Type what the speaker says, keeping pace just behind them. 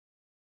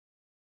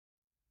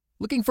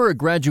Looking for a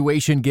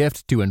graduation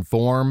gift to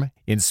inform,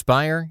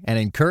 inspire, and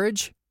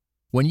encourage?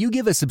 When you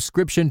give a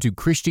subscription to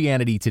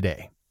Christianity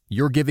Today,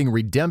 you're giving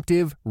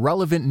redemptive,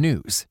 relevant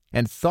news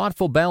and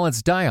thoughtful,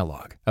 balanced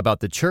dialogue about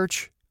the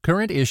church,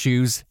 current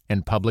issues,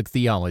 and public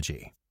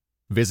theology.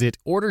 Visit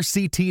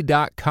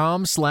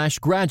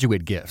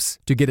orderct.com/graduate gifts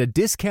to get a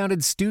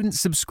discounted student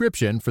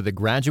subscription for the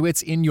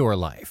graduates in your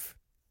life.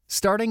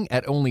 Starting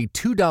at only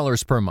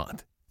 $2 per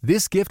month,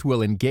 this gift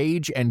will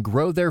engage and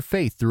grow their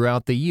faith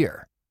throughout the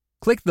year.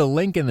 Click the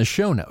link in the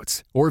show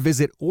notes or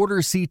visit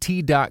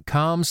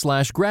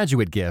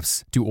orderct.com/graduate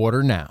gifts to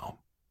order now.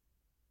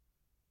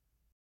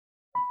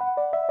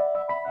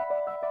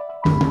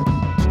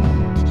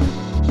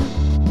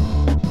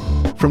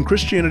 From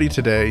Christianity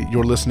Today,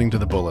 you're listening to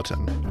The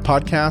Bulletin, a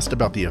podcast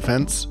about the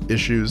events,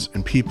 issues,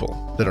 and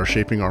people that are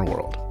shaping our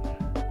world.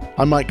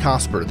 I'm Mike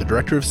Cosper, the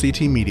director of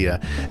CT Media,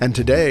 and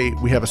today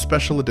we have a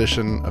special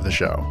edition of the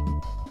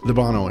show, the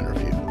Bono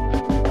interview.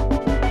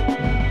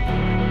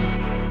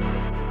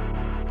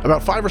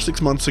 About 5 or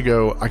 6 months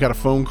ago, I got a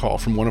phone call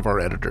from one of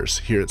our editors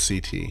here at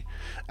CT,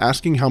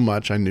 asking how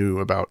much I knew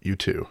about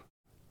U2.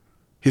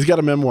 He's got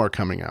a memoir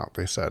coming out,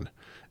 they said,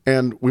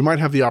 and we might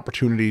have the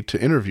opportunity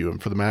to interview him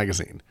for the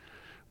magazine.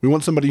 We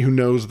want somebody who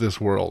knows this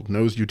world,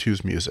 knows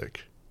U2's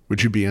music.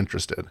 Would you be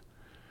interested?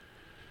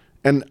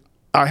 And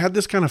I had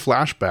this kind of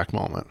flashback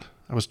moment.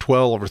 I was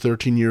 12 or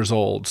 13 years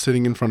old,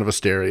 sitting in front of a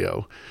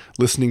stereo,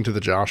 listening to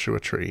the Joshua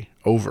Tree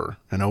over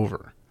and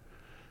over.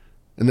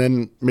 And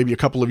then maybe a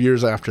couple of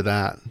years after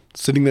that,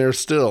 sitting there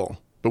still,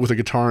 but with a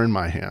guitar in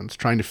my hands,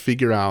 trying to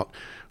figure out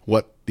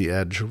what the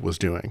Edge was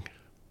doing.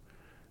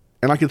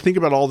 And I could think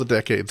about all the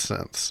decades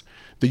since,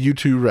 the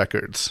U2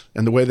 records,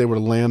 and the way they were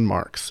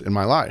landmarks in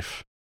my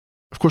life.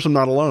 Of course, I'm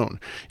not alone.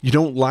 You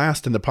don't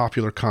last in the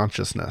popular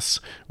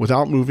consciousness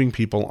without moving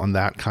people on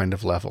that kind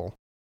of level.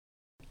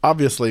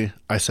 Obviously,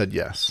 I said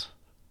yes.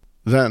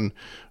 Then,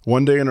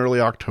 one day in early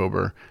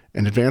October,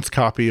 an advanced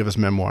copy of his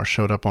memoir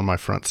showed up on my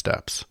front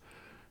steps.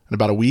 And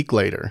about a week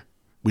later,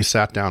 we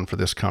sat down for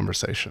this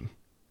conversation.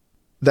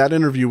 That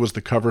interview was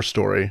the cover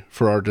story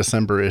for our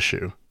December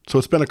issue, so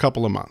it's been a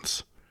couple of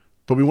months.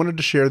 But we wanted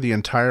to share the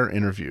entire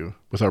interview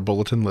with our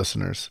Bulletin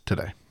listeners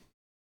today.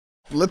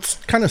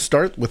 Let's kind of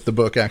start with the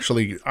book,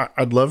 actually.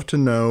 I'd love to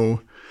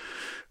know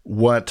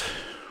what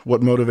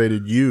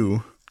motivated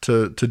you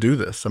to do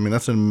this. I mean,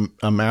 that's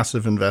a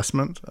massive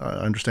investment. I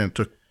understand it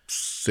took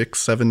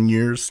 6-7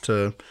 years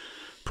to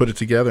put it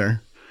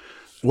together.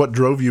 What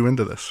drove you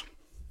into this?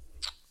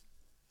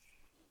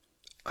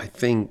 I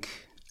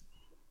think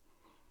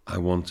I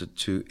wanted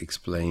to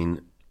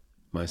explain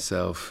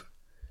myself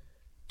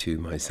to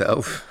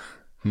myself.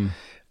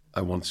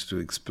 I wanted to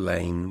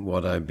explain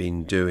what I've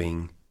been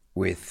doing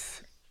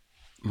with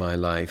my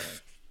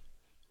life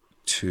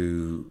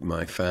to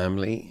my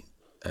family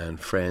and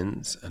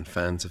friends and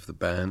fans of the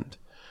band.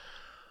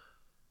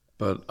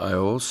 But I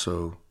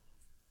also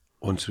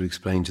want to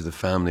explain to the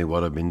family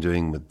what I've been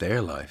doing with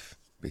their life,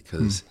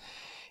 because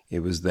it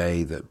was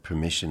they that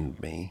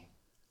permissioned me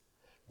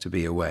to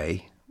be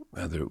away,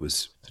 whether it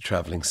was the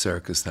traveling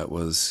circus that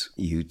was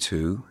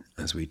U2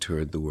 as we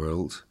toured the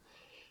world,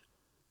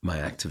 my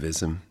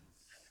activism,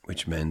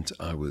 which meant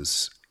I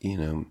was,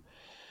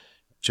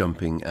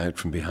 jumping out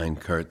from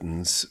behind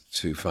curtains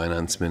to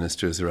finance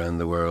ministers around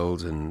the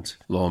world and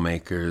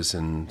lawmakers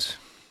and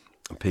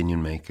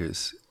opinion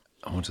makers.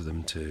 I wanted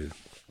them to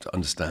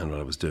understand what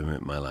I was doing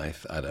with my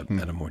life at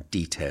a more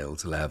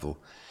detailed level.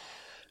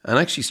 And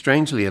actually,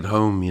 strangely, at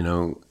home,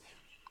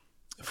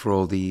 for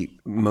all the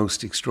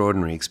most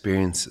extraordinary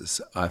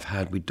experiences I've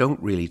had, we don't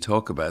really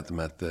talk about them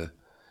at the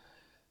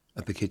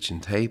kitchen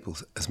table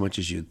as much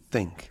as you'd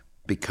think,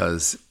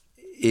 because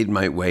it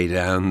might weigh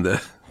down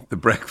the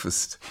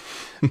breakfast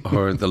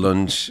or the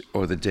lunch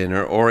or the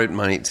dinner, or it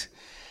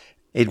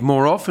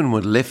more often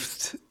would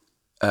lift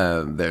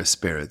their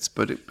spirits,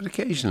 but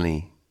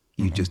occasionally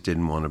you just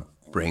didn't want to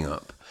bring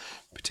up,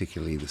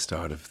 particularly the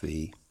start of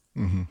the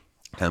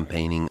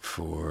campaigning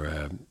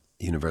for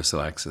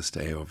universal access to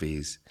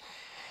AOVs.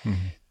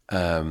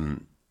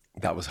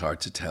 That was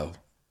hard to tell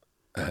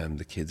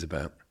the kids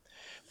about,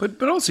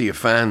 but also your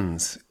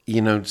fans,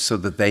 so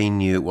that they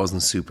knew it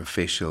wasn't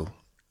superficial,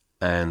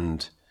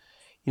 and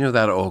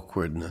that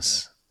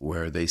awkwardness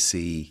where they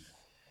see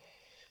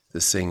the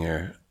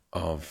singer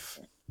of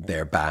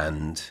their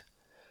band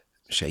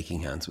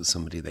shaking hands with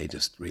somebody they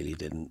just really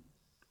didn't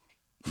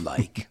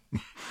like,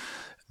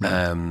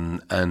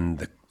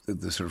 and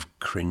the sort of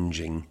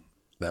cringing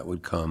that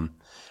would come.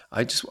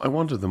 I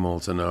wanted them all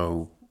to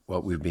know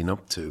what we've been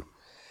up to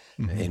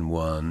in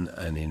One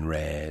and in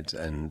Red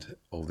and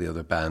all the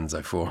other bands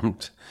I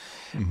formed,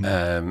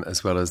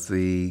 as well as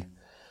the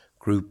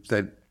group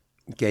that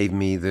gave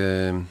me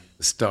the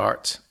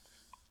start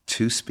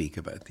to speak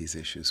about these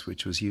issues,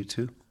 which was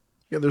U2.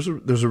 Yeah, there's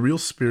a real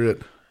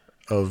spirit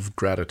of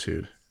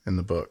gratitude in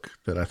the book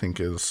that I think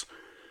is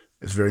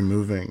very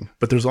moving.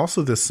 But there's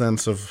also this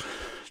sense of,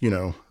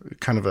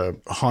 kind of a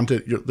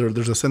haunted,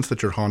 there's a sense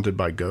that you're haunted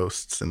by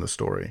ghosts in the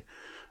story.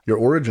 Your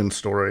origin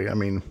story,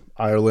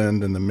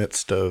 Ireland in the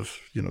midst of,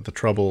 the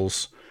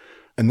Troubles,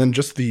 And then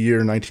just the year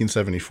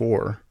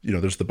 1974,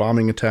 there's the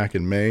bombing attack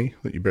in May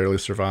that you barely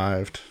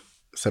survived.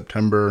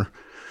 September,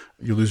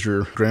 you lose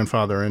your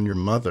grandfather and your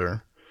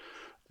mother.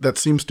 That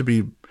seems to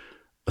be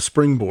a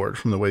springboard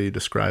from the way you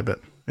describe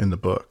it in the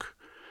book.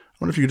 I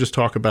wonder if you could just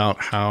talk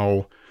about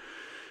how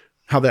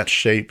that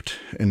shaped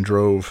and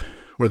drove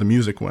where the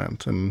music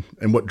went and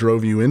what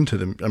drove you into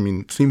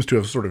it seems to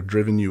have sort of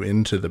driven you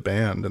into the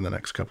band in the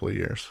next couple of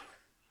years.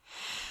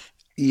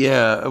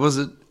 Yeah, was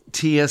it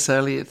T.S.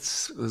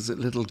 Eliot's? Was it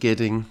Little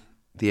Gidding?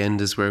 The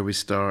end is where we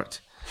start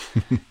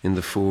in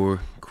the four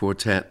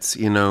quartets.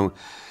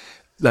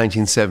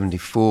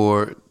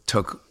 1974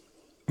 took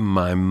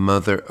my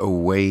mother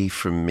away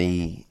from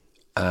me,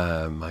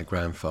 my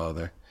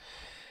grandfather,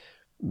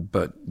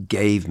 but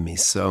gave me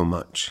so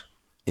much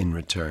in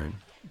return,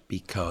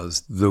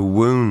 because the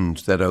wound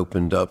that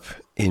opened up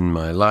in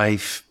my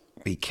life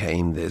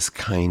became this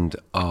kind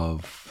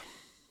of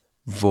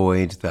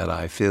void that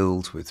I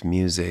filled with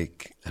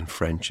music and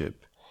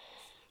friendship,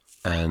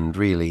 and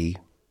really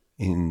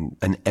in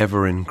an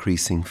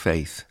ever-increasing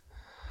faith,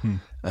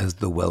 as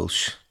the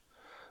Welsh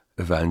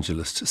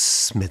evangelist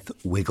Smith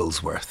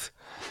Wigglesworth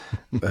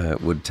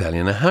would tell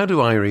you. Now, how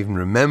do I even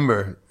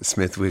remember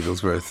Smith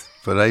Wigglesworth?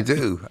 But I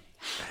do.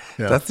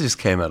 Yeah. That just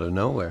came out of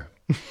nowhere.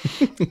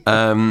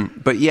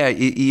 But yeah,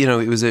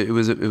 it was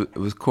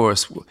of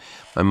course,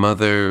 my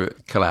mother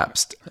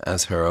collapsed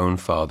as her own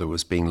father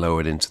was being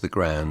lowered into the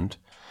ground,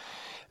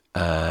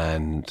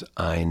 and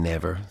I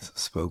never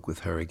spoke with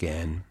her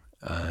again.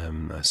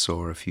 I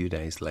saw her a few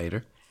days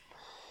later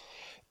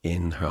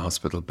in her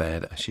hospital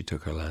bed as she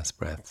took her last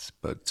breaths.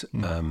 But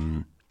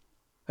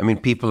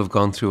people have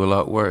gone through a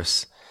lot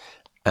worse,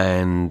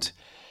 and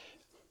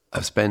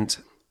I've spent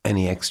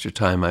any extra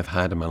time I've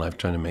had in my life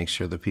trying to make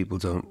sure that people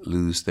don't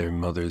lose their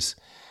mothers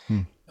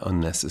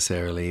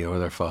unnecessarily, or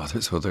their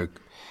fathers, or their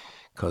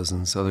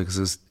cousins.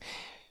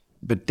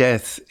 But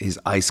death is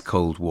ice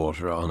cold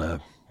water on a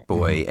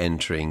boy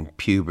entering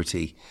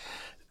puberty.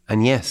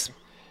 And yes,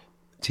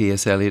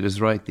 T.S. Eliot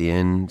is right. The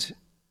end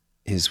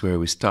is where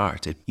we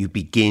start. You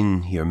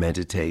begin your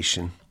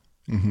meditation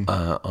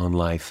on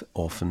life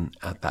often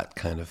at that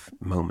kind of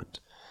moment.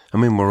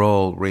 We're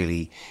all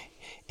really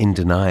in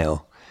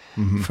denial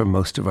for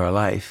most of our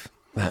life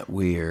that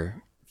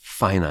we're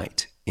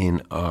finite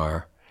in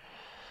our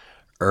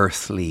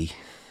earthly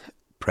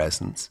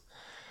presence.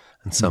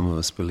 And some of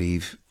us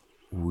believe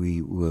we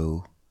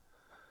will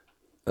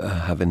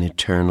have an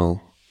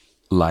eternal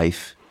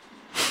life,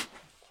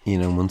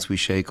 once we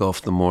shake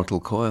off the mortal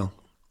coil.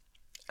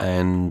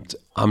 And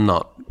I'm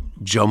not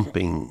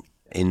jumping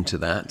into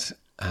that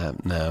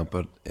now,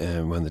 but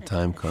when the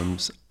time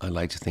comes, I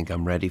like to think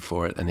I'm ready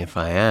for it. And if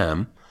I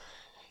am,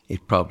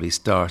 it probably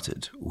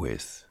started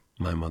with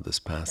my mother's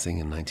passing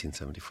in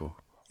 1974.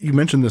 You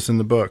mentioned this in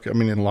the book.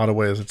 In a lot of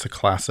ways, it's a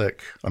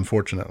classic,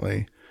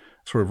 unfortunately,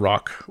 sort of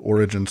rock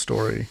origin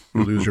story.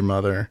 You lose your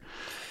mother.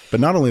 But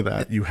not only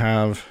that, you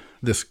have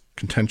this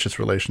contentious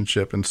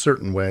relationship in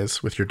certain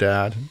ways with your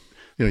dad.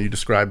 You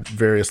described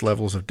various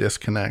levels of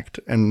disconnect.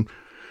 And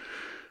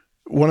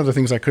one of the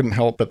things I couldn't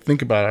help but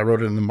think about, I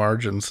wrote it in the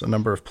margins a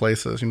number of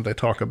places. They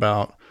talk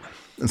about,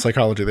 in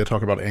psychology, they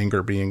talk about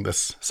anger being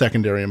this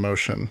secondary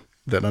emotion,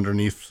 that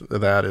underneath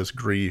that is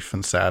grief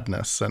and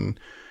sadness, and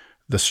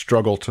the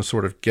struggle to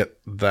sort of get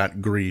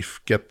that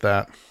grief, get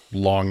that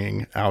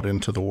longing out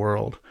into the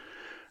world.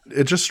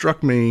 It just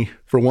struck me,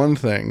 for one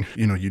thing,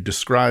 you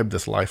describe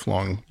this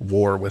lifelong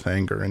war with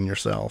anger in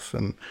yourself,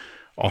 and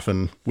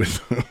often with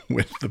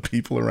the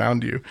people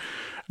around you.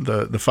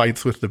 The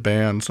fights with the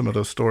band, some of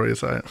those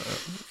stories I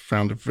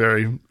found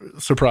very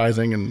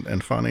surprising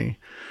and funny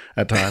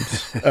at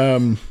times.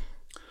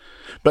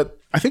 But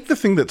I think the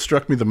thing that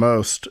struck me the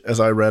most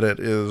as I read it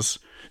is,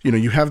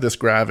 you have this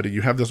gravity,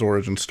 you have this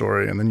origin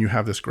story, and then you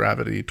have this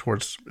gravity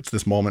towards, it's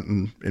this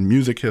moment in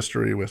music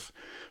history with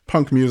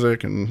punk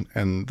music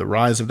and the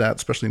rise of that,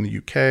 especially in the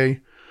UK.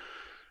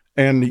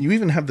 And you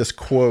even have this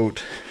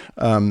quote,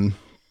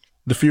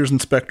 the fears and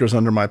specters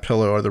under my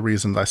pillow are the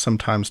reasons I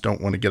sometimes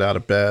don't want to get out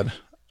of bed.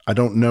 I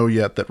don't know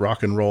yet that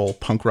rock and roll,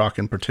 punk rock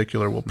in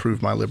particular, will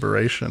prove my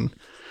liberation.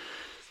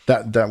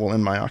 That will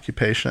end my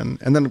occupation.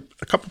 And then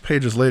a couple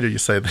pages later, you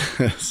say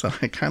this, and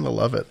I kind of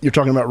love it. You're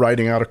talking about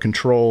writing out of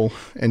control,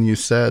 and you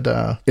said,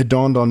 it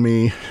dawned on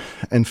me,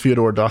 and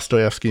Fyodor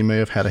Dostoevsky may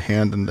have had a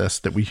hand in this,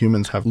 that we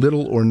humans have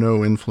little or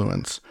no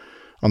influence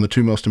on the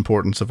two most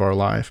importants of our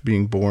life,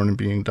 being born and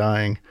being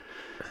dying.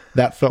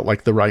 That felt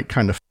like the right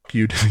kind of fuck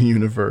you to the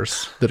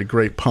universe that a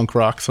great punk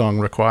rock song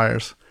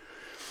requires.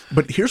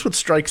 But here's what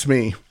strikes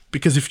me,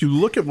 because if you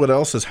look at what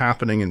else is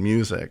happening in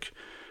music,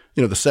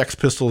 the Sex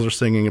Pistols are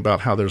singing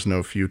about how there's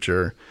no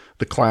future.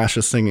 The Clash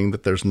is singing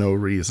that there's no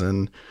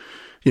reason.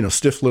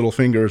 Stiff Little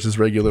Fingers is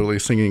regularly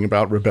singing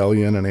about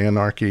rebellion and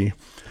anarchy.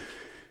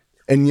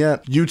 And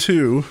yet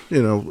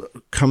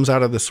U2, comes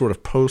out of this sort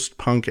of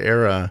post-punk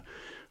era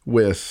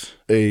with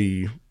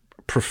a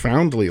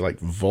profoundly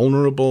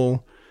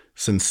vulnerable,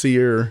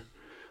 sincere,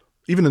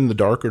 even in the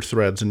darker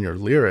threads in your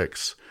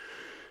lyrics,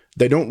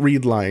 they don't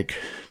read like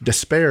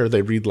despair,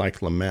 they read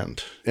like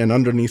lament. And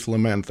underneath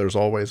lament, there's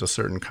always a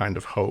certain kind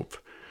of hope.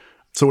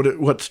 So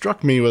what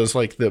struck me was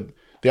like the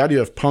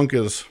idea of punk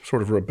as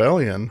sort of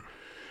rebellion.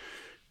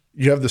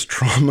 You have this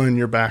trauma in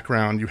your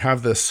background, you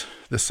have this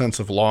sense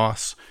of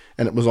loss,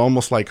 and it was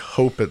almost like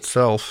hope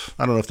itself.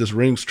 I don't know if this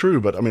rings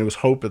true, but I mean, it was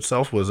hope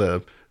itself was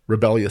a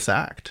rebellious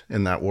act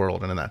in that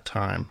world and in that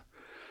time.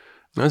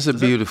 That's a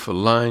beautiful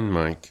line,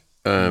 Mike.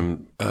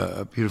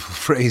 A beautiful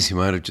phrase you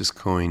might have just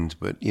coined,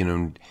 but,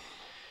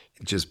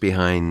 just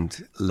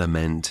behind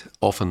lament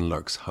often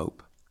lurks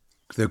hope.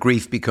 The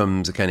grief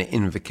becomes a kind of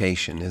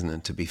invocation, isn't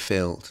it, to be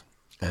filled.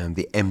 And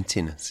the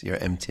emptiness, your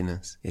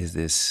emptiness, is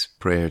this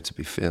prayer to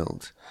be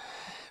filled.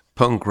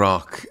 Punk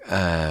rock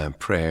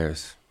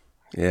prayers,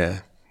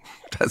 yeah,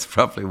 that's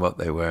probably what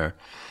they were.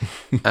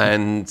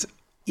 And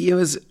it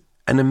was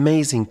an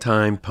amazing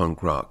time,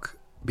 punk rock,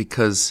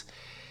 because,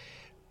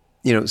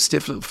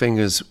 Stiff Little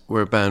Fingers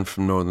were a band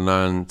from Northern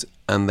Ireland,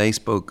 and they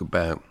spoke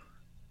about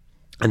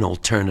an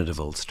alternative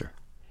Ulster.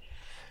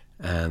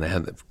 And they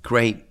had a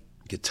great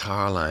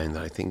guitar line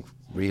that I think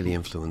really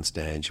influenced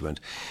Edge. Went,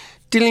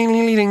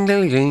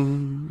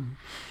 dilling-dilling-dilling-dilling,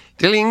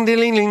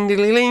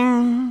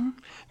 dilling-dilling-dilling-dilling,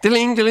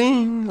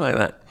 dilling-dilling, like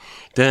that.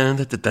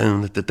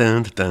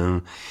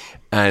 Dun-da-da-dun-da-da-dun-da-dun.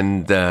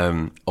 And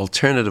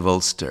alternative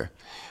Ulster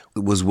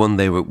was one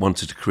they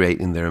wanted to create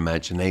in their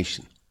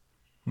imagination.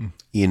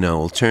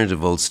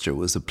 Alternative Ulster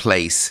was a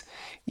place,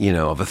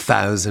 of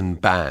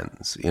 1,000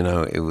 bands.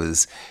 It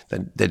was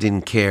that they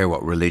didn't care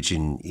what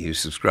religion you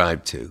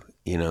subscribed to.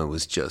 It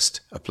was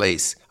just a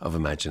place of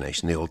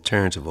imagination, the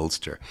alternative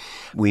Ulster.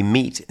 We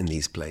meet in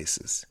these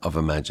places of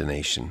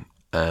imagination.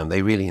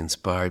 They really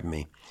inspired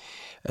me.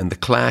 And the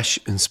Clash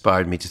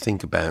inspired me to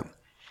think about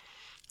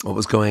what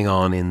was going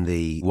on in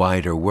the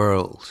wider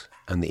world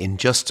and the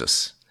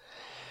injustice.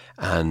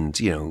 And,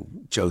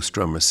 Joe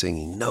Strummer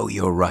singing, "Know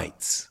Your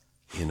Rights."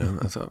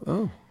 I thought,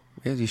 oh,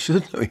 yeah, you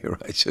should know your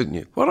rights, shouldn't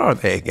you? What are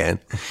they again?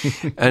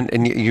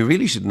 and you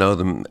really should know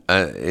them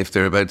if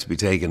they're about to be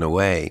taken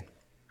away.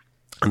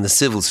 And the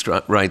civil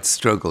rights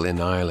struggle in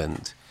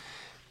Ireland,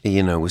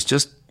 was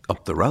just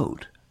up the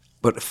road.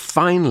 But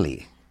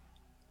finally,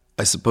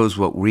 I suppose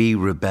what we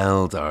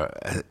rebelled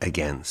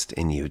against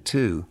in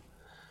U2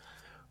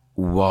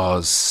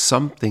 was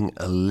something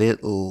a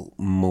little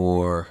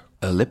more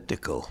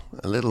elliptical,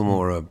 a little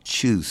more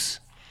obtuse,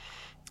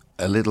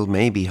 a little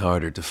maybe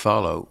harder to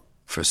follow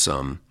for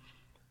some.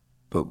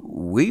 But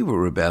we were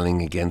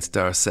rebelling against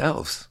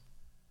ourselves.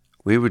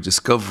 We were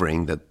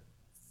discovering that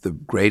the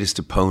greatest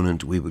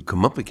opponent we would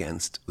come up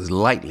against was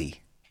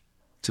likely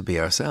to be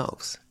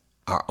ourselves,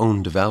 our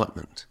own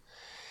development.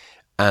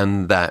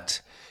 And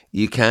that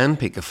you can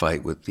pick a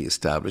fight with the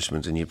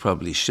establishment, and you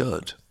probably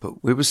should,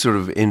 but we were sort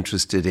of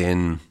interested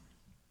in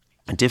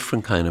a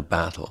different kind of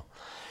battle.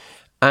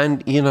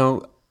 And,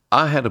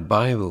 I had a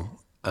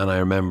Bible, and I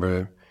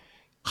remember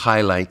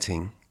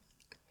highlighting,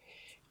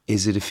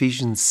 is it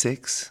Ephesians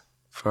 6?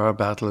 For our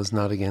battle is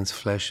not against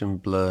flesh and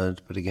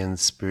blood, but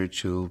against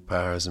spiritual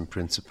powers and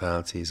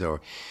principalities, or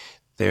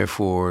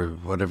therefore,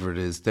 whatever it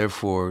is,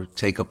 therefore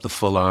take up the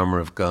full armor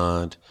of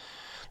God,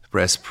 the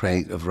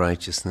breastplate of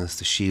righteousness,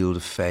 the shield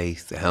of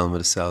faith, the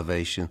helmet of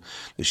salvation,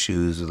 the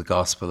shoes of the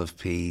gospel of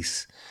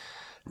peace.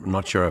 I'm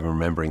not sure I'm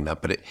remembering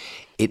that, but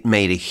it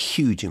made a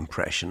huge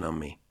impression on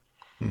me.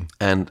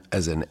 And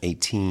as an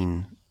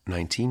 18,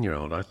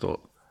 19-year-old, I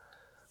thought,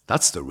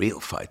 that's the real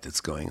fight that's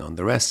going on.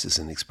 The rest is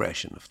an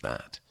expression of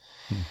that.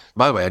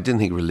 By the way, I didn't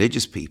think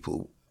religious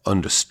people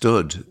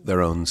understood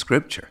their own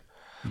scripture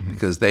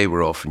because they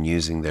were often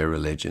using their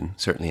religion,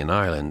 certainly in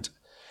Ireland,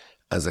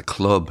 as a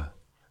club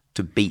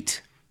to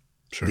beat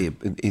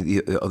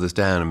the others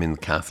down. I mean,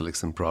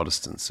 Catholics and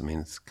Protestants. I mean,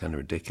 it's kind of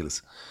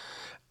ridiculous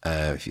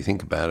if you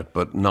think about it,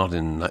 but not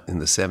in the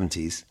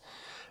 70s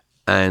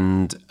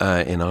and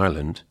in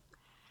Ireland.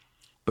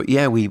 But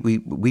yeah,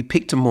 we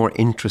picked a more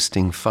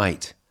interesting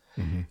fight.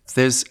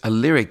 There's a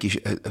lyric, you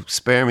should,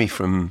 spare me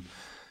from,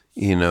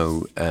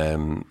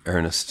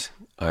 earnest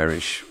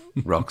Irish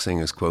rock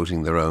singers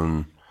quoting their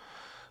own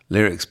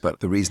lyrics, but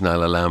the reason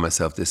I'll allow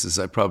myself this is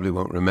I probably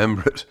won't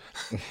remember it,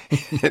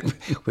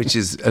 which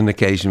is an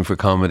occasion for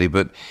comedy.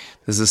 But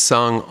there's a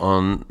song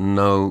on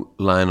No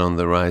Line on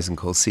the Horizon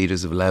called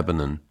Cedars of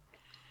Lebanon,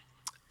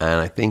 and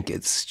I think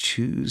it's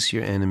choose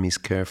your enemies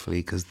carefully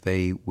because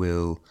they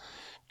will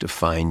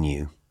define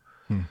you.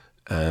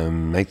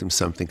 Make them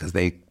something because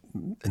they,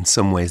 in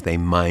some ways, they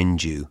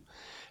mind you.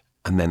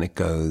 And then it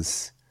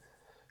goes,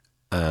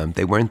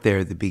 they weren't there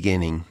at the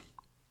beginning,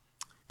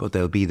 but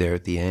they'll be there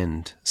at the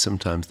end.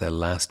 Sometimes they'll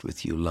last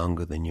with you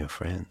longer than your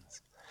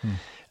friends.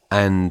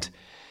 And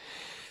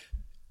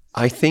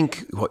I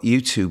think what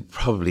U2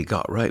 probably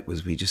got right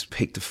was we just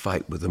picked a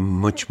fight with a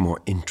much more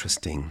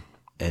interesting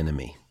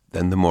enemy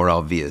than the more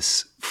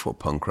obvious for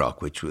punk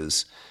rock, which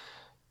was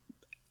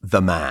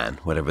the man,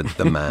 whatever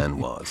the man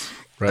was.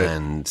 Right.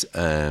 And,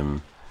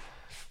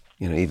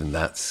 even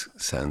that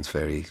sounds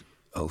very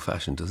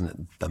old-fashioned, doesn't it?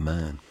 The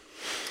man.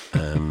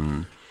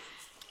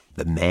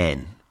 The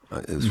men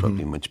is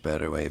probably a much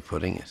better way of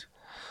putting it.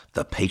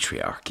 the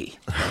patriarchy.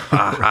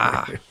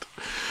 Aha.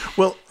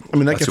 Well, I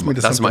mean, that gets me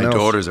to that's something my else.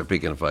 daughters are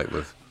picking a fight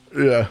with.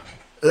 Yeah.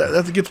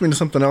 That gets me to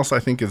something else I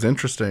think is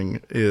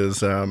interesting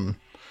is you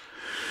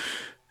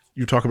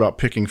talk about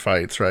picking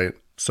fights, right?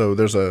 So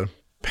there's a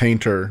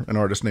painter, an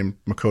artist named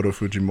Makoto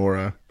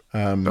Fujimura.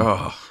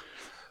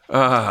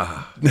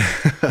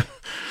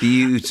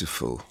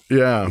 Beautiful.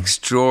 Yeah.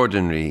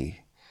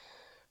 Extraordinary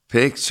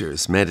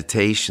pictures,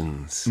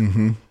 meditations.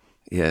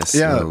 Yes.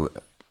 Yeah. No,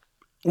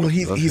 Well,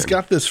 he's him.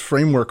 got this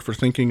framework for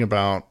thinking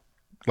about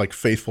like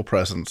faithful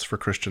presence for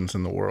Christians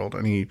in the world,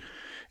 and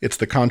it's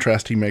the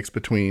contrast he makes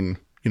between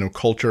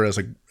culture as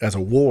a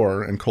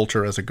war and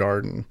culture as a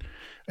garden,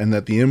 and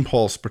that the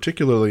impulse,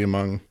 particularly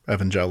among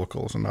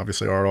evangelicals, and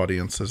obviously our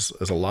audience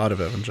is a lot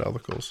of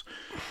evangelicals,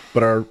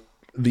 but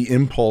the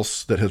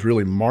impulse that has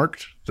really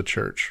marked the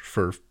church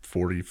for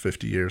 40,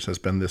 50 years has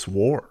been this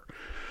war.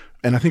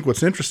 And I think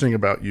what's interesting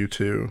about you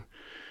two,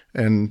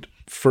 and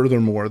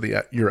furthermore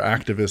your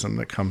activism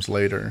that comes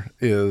later,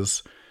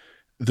 is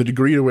the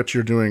degree to which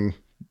you're doing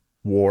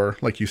war,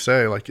 like you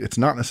say, like it's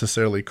not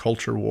necessarily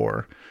culture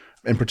war,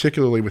 and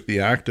particularly with the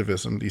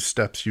activism, these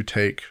steps you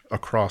take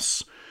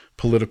across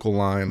political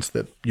lines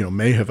that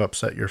may have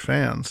upset your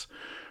fans,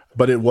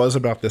 but it was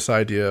about this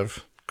idea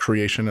of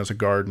creation as a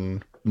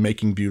garden,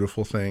 making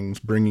beautiful things,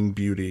 bringing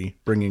beauty,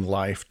 bringing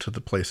life to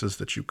the places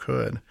that you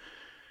could.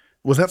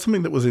 Was that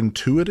something that was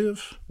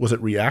intuitive? Was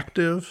it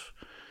reactive?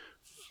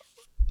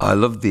 I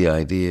love the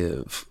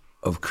idea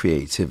of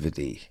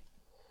creativity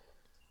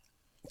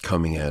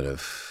coming out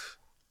of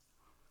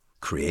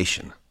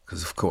creation,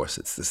 because of course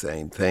it's the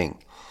same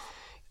thing.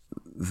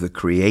 The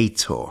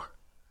creator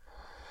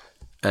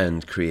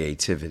and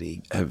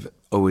creativity have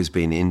always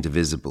been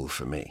indivisible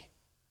for me,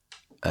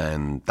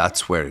 and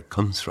that's where it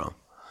comes from.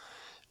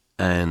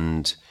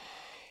 And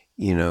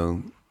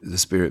the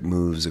spirit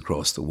moves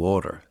across the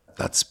water.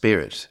 That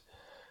spirit,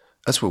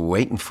 that's what we're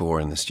waiting for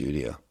in the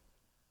studio.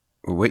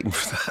 We're waiting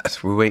for that.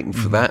 We're waiting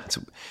for that.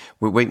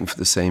 We're waiting for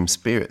the same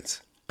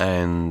spirit.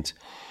 And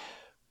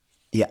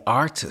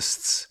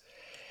artists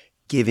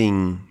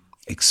giving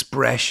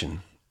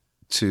expression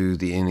to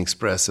the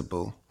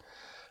inexpressible.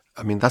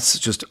 I mean, that's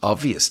just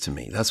obvious to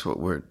me. That's what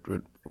we're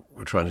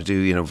trying to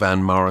do.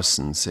 Van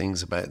Morrison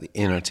sings about the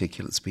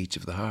inarticulate speech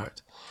of the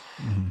heart.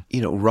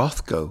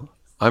 Rothko,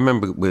 I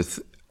remember with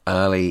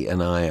Ali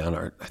and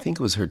I I think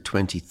it was her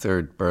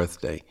 23rd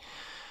birthday,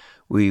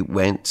 we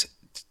went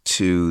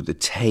to the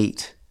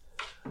Tate.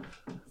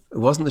 It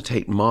wasn't the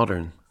Tate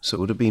Modern, so it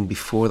would have been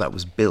before that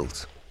was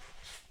built.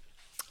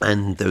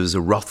 And there was a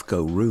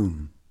Rothko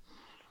room.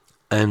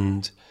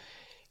 And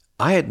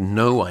I had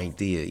no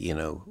idea,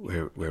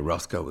 where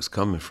Rothko was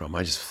coming from.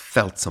 I just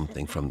felt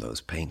something from those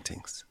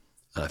paintings.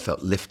 And I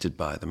felt lifted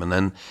by them. And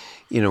then,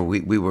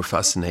 we were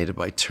fascinated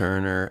by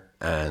Turner,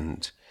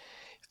 and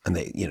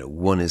they,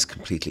 one is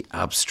completely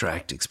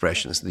abstract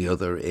expressionist, the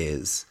other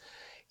is,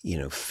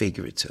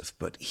 figurative.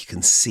 But you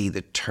can see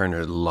that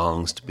Turner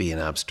longs to be an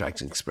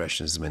abstract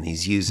expressionism, and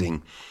he's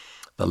using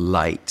the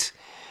light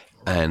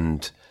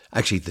and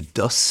actually the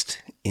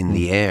dust in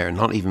the air,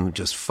 not even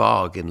just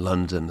fog in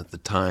London at the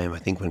time. I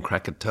think when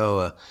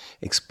Krakatoa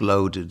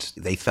exploded,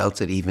 they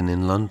felt it even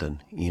in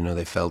London.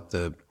 They felt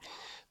the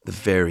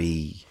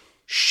very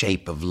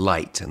shape of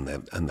light and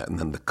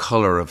then the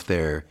color of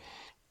their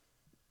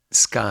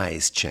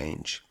skies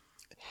change.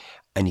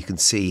 And you can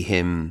see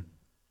him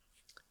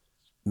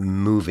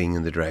moving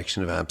in the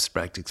direction of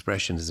abstract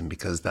expressionism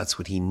because that's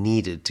what he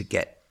needed to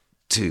get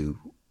to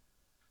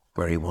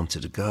where he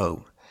wanted to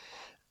go.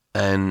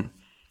 And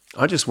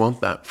I just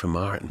want that from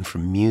art and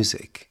from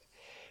music.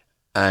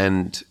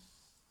 And,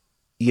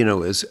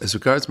 as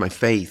regards my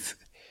faith,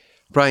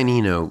 Brian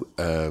Eno,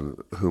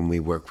 whom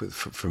we worked with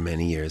for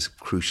many years,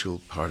 a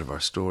crucial part of our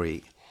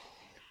story,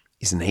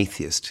 is an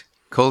atheist,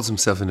 calls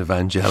himself an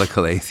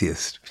evangelical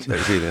atheist, which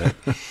I really like.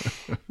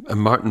 And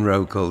Martin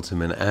Rowe called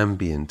him an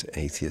ambient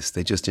atheist.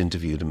 They just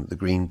interviewed him at the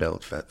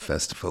Greenbelt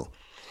Festival.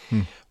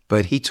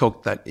 But he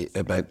talked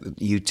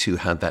about you two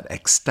had that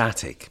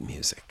ecstatic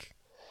music.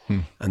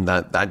 And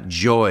that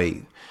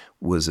joy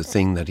was a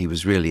thing that he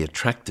was really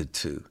attracted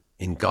to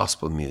in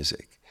gospel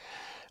music.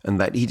 And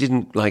that he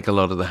didn't like a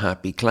lot of the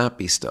happy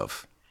clappy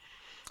stuff.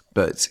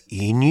 But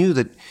he knew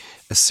that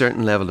a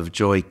certain level of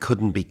joy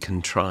couldn't be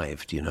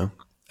contrived,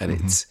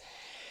 And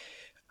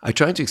I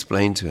tried to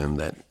explain to him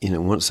that,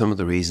 some of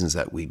the reasons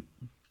that we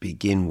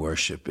begin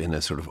worship in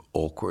a sort of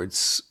awkward,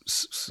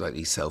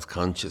 slightly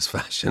self-conscious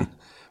fashion,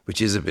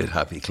 which is a bit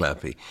happy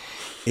clappy,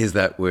 is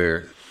that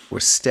we're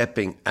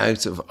stepping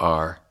out of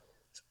our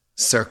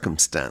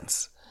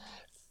circumstance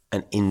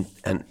and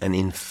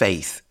in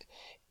faith,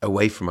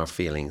 away from our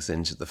feelings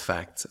into the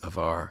facts of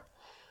our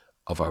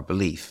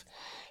belief.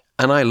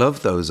 And I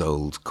love those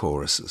old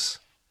choruses.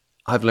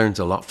 I've learned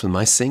a lot from them.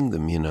 I sing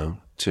them,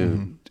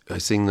 I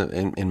sing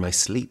them in my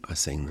sleep. I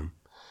sing them.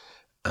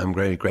 I'm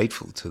very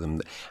grateful to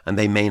them. And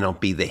they may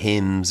not be the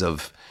hymns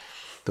of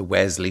the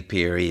Wesley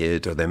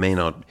period, or they may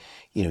not,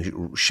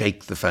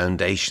 shake the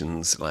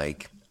foundations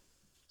like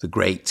the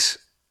great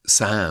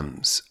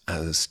Psalms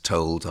as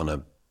told on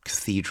a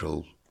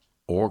cathedral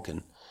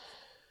organ,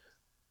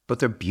 but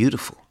they're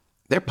beautiful.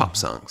 They're pop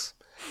songs.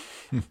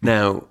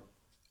 Now,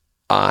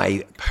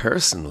 I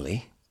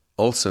personally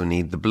also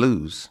need the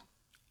blues,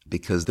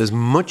 because there's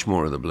much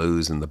more of the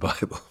blues in the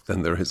Bible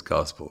than there is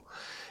gospel.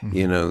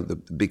 You know,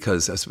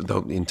 because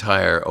the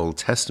entire Old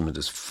Testament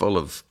is full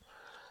of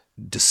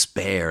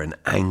despair and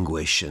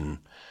anguish and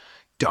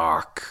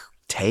dark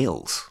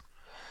tales.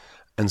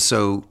 And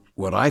so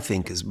what I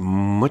think is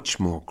much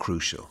more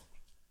crucial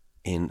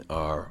in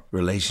our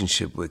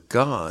relationship with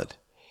God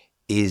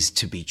is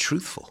to be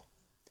truthful.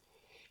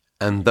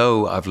 And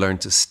though I've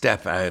learned to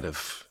step out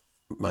of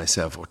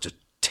myself, or to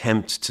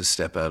attempt to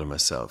step out of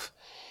myself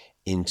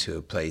into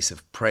a place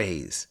of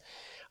praise,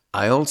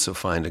 I also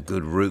find a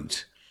good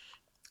route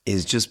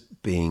is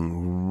just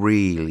being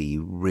really,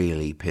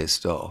 really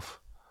pissed off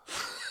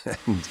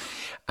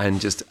and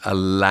just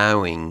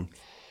allowing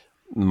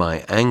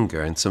my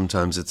anger. And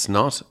sometimes it's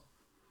not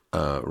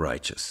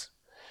righteous,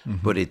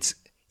 but it's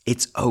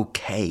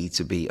okay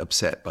to be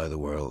upset by the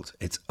world.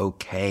 It's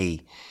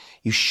okay.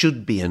 You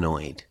should be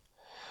annoyed.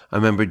 I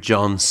remember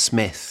John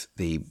Smith,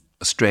 the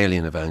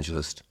Australian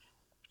evangelist.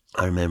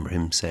 I remember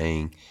him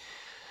saying,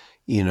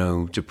 you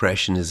know,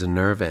 depression is a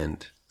nerve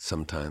end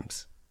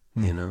sometimes.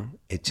 You know,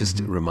 it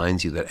just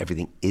reminds you that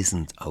everything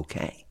isn't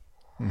okay.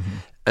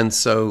 And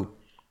so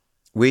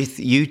with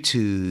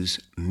U2's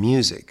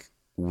music,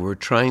 we're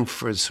trying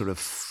for a sort of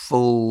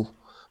full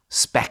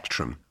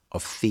spectrum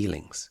of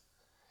feelings.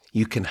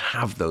 You can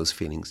have those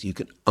feelings. You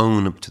can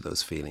own up to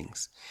those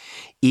feelings.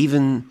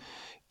 Even,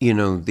 you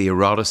know, the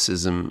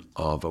eroticism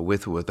of a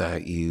With or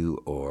Without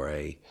You, or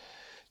a,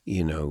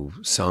 you know,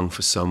 Song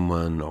for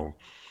Someone, or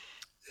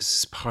this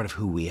is part of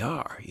who we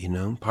are, you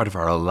know, part of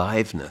our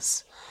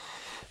aliveness.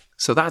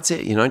 So that's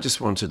it. You know, I just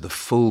wanted the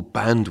full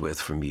bandwidth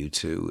from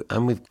U2,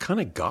 and we've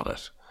kind of got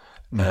it.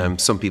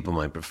 Some people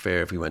might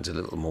prefer if we went a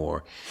little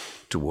more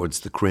towards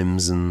the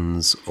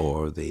Crimsons,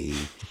 or the,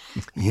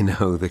 you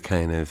know, the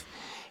kind of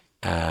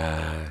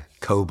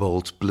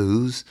cobalt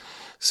blues.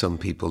 Some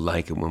people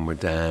like it when we're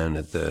down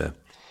at the,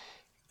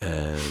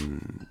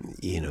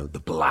 you know, the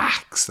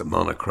blacks, the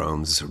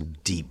monochromes, sort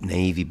of deep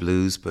navy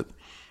blues. But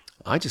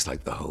I just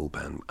like the whole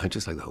band. I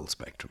just like the whole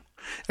spectrum.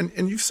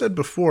 And you've said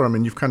before, I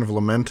mean, you've kind of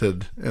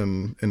lamented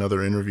in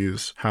other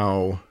interviews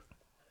how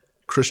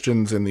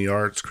Christians in the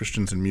arts,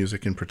 Christians in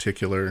music in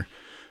particular,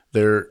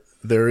 there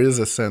is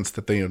a sense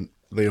that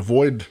they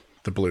avoid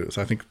the blues.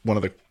 I think one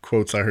of the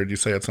quotes I heard you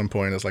say at some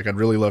point is like, I'd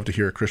really love to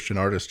hear a Christian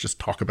artist just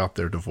talk about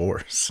their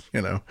divorce,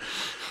 you know,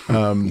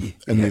 and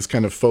these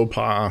kind of faux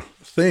pas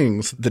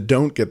things that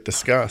don't get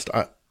discussed.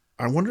 I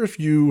wonder if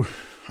you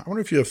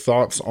have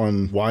thoughts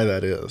on why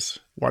that is.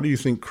 Why do you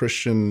think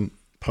Christian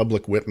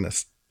public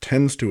witness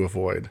tends to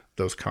avoid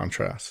those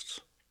contrasts?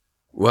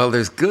 Well,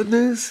 there's good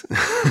news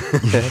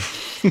and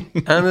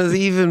there's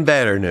even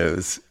better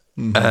news.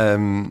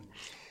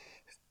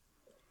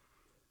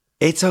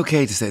 It's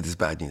okay to say there's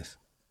bad news,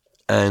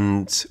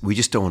 and we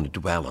just don't want to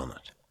dwell on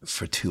it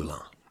for too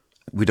long.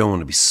 We don't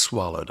want to be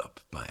swallowed up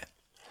by it,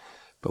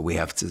 but we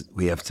have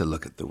to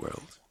look at the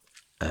world,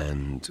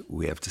 and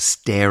we have to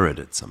stare at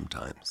it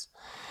sometimes,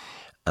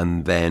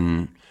 and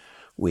then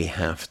we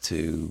have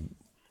to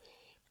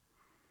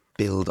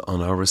build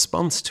on our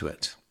response to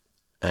it.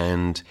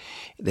 And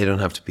they don't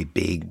have to be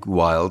big,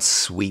 wild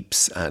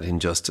sweeps at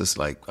injustice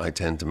like I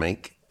tend to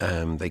make.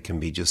 They can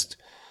be just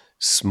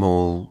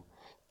small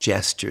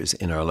gestures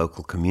in our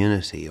local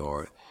community,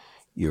 or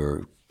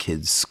your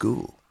kid's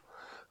school,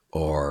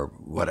 or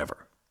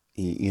whatever.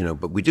 You know,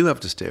 but we do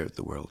have to stare at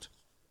the world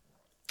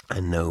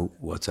and know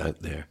what's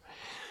out there.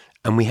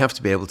 And we have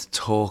to be able to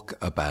talk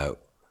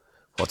about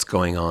what's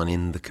going on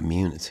in the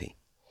community.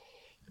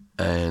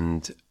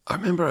 And I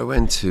remember I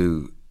went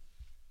to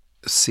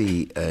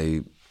see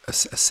a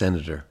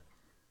senator.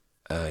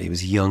 He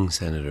was a young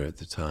senator at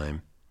the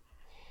time,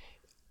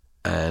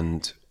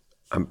 and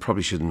I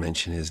probably shouldn't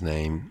mention his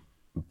name,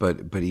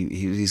 but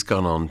he's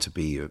gone on to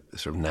be a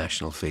sort of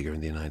national figure in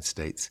the United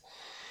States,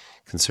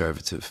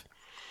 conservative.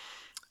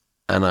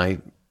 And I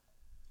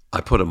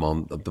put him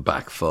on the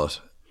back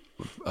foot.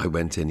 I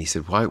went in. He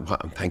said, "Why?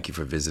 Thank you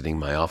for visiting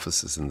my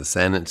offices in the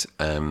Senate.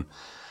 What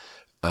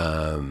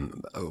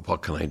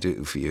can I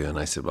do for you?" And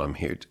I said, "Well, I'm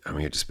here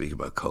to speak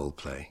about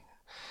Coldplay.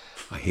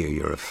 I hear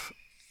you're a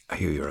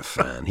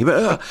fan." He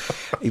went,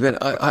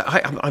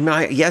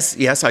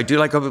 yes, I do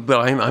like Coldplay,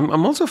 but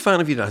I'm also a fan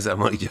of you. I said,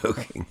 "I'm only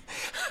joking."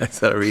 I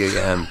said, "I really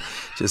am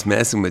just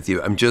messing with you.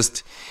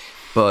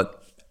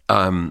 But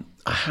I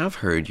have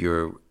heard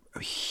you're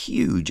a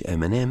huge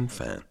Eminem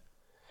fan,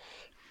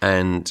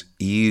 and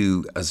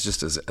you,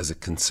 as a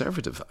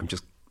conservative, I'm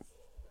just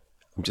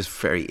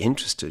very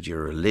interested.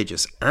 You're a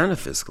religious and a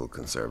fiscal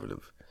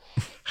conservative.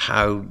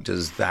 I'm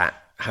just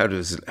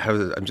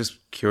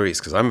curious,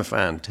 because I'm a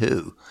fan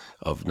too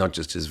of not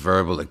just his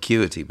verbal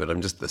acuity, but I'm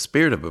just the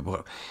spirit of it.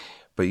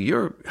 But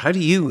how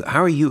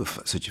are you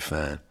such a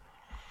fan?"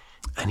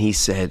 And he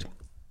said,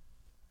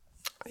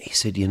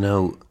 "You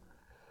know,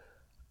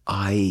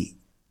 I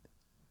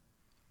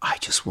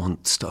just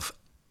want stuff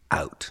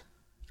out.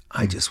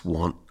 I just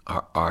want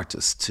our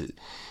artists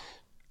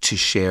to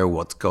share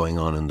what's going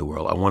on in the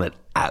world. I want it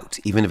out,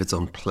 even if it's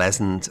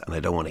unpleasant and I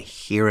don't want to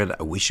hear it.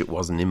 I wish it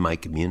wasn't in my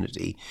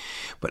community.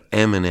 But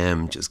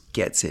Eminem just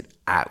gets it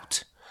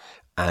out.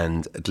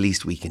 And at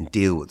least we can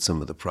deal with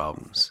some of the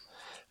problems.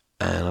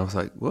 And I was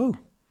like, whoa,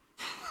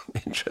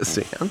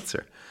 interesting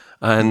answer.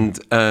 And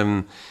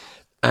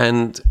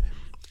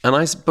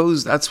I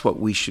suppose that's what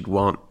we should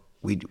want.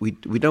 We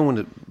don't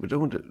want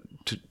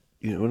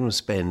to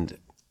spend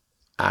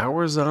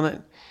hours on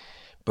it,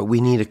 but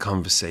we need a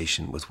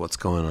conversation with what's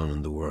going on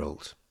in the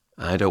world.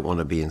 I don't want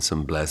to be in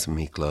some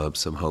blasphemy club,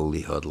 some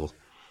holy huddle,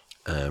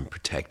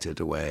 protected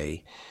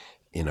away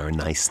in our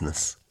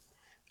niceness,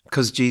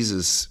 because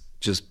Jesus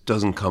just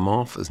doesn't come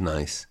off as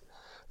nice.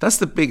 That's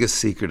the biggest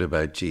secret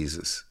about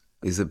Jesus,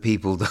 is that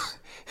people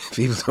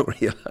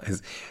don't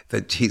realize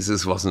that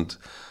Jesus wasn't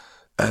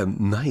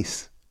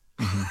nice.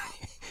 Mm-hmm.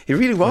 He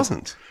really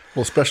wasn't.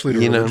 Well, especially to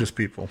religious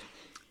people.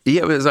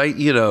 Yeah, it was like,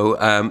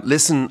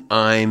 listen,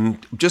 I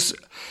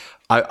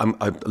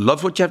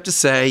love what you have to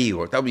say. You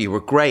were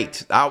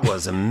great. That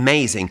was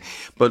amazing.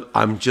 But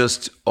I'm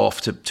just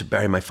off to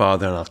bury my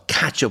father, and I'll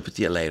catch up with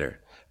you later.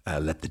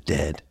 Let the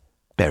dead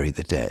bury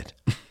the dead.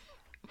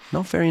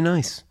 Not very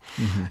nice.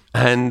 Mm-hmm.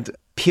 And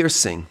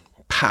piercing,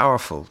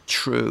 powerful,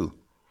 true.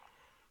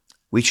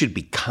 We should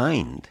be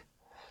kind.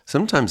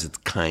 Sometimes it's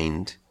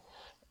kind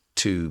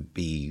to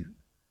be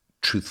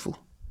truthful,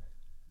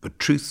 but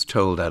truth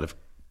told out of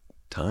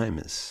time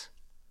is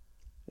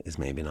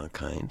maybe not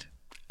kind.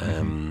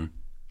 Mm-hmm.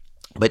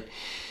 But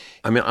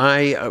I mean,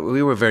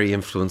 we were very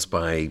influenced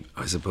by,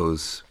 I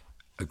suppose,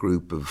 a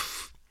group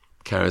of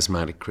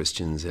charismatic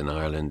Christians in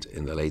Ireland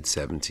in the late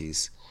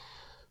 70s,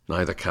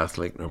 neither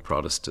Catholic nor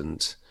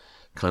Protestant,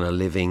 kind of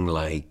living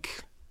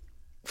like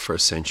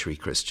first century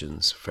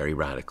Christians, very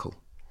radical,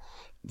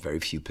 very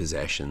few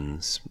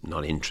possessions,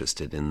 not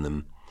interested in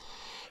them,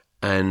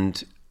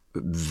 and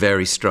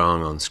very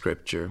strong on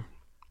scripture,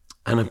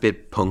 and a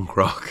bit punk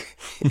rock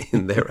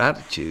in their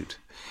attitude.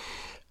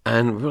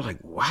 And we were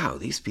like, wow,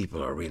 these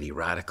people are really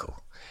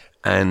radical.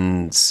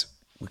 And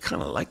we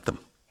kind of liked them.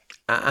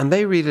 And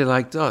they really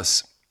liked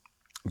us.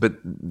 But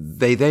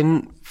they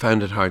then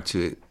found it hard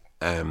to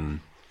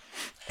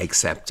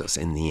accept us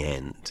in the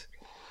end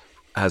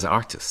as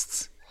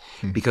artists.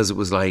 Because it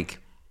was like,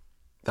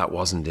 that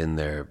wasn't in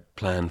their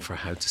plan for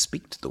how to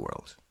speak to the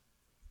world.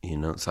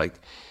 It's like,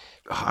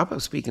 how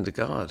about speaking to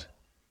God?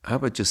 How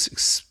about just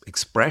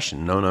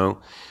expression?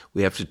 No,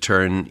 we have to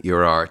turn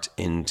your art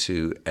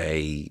into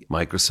a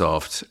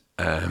Microsoft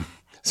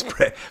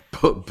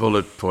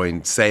bullet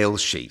point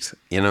sales sheet.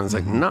 It's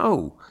like,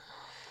 no.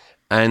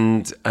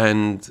 And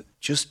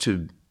just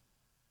to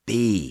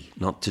be,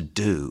 not to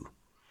do,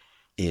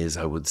 is,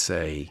 I would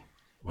say,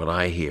 what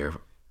I hear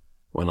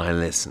when I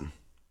listen.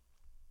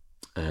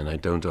 And I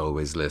don't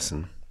always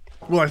listen.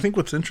 Well, I think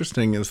what's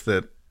interesting is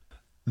that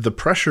the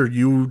pressure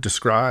you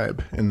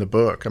describe in the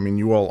book, I mean,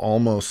 you all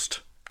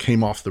almost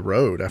came off the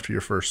road after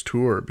your first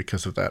tour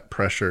because of that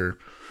pressure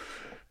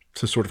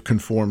to sort of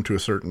conform to a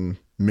certain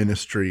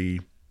ministry,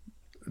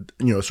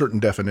 a certain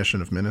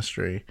definition of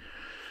ministry.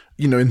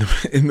 In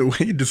the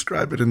way you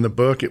describe it in the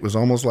book, it was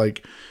almost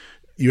like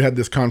you had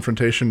this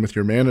confrontation with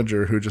your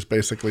manager who just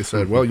basically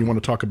said, well, you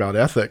want to talk about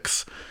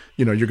ethics,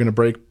 you're going to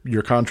break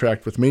your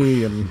contract with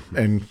me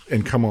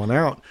and come on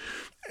out.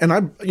 And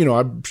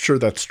I'm sure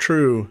that's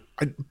true.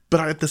 But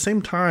at the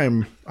same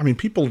time, I mean,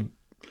 people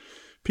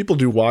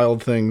do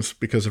wild things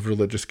because of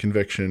religious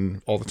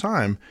conviction all the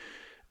time.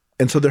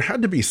 And so there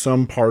had to be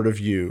some part of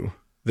you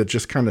that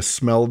just kind of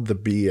smelled the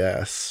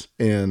BS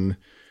in,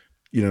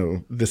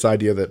 this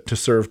idea that to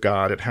serve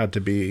God, it had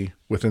to be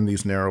within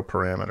these narrow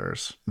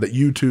parameters, that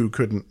you too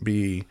couldn't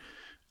be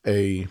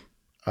the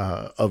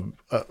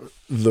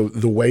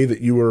way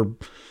that you were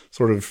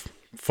sort of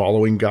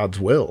following God's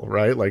will,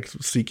 right? Like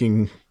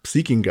seeking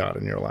God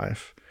in your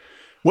life.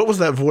 What was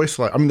that voice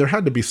like? I mean, there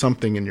had to be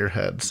something in your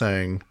head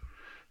saying,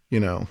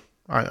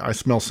 I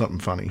smell something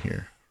funny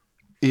here.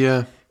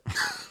 Yeah,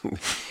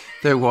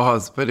 there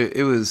was, but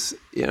it was,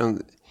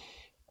 it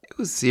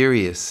was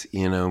serious.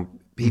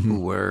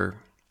 People were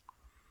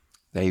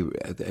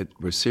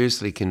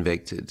seriously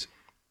convicted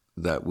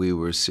that we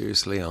were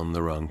seriously on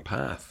the wrong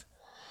path.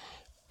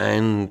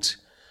 And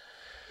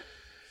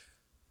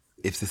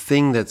if the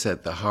thing that's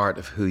at the heart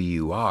of who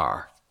you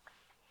are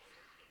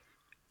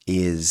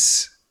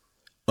is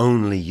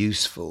only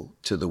useful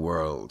to the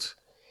world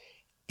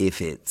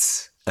if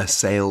it's a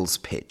sales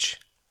pitch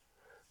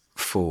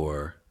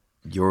for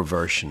your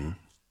version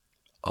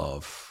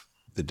of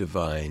the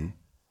divine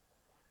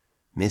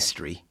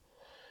mystery,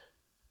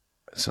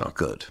 it's not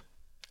good.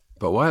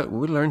 But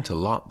we learned a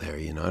lot there,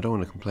 I don't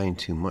want to complain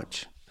too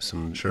much.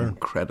 Some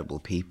incredible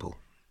people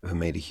who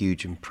made a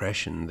huge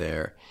impression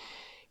there.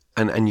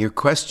 And your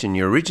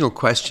original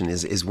question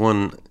is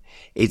one,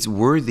 it's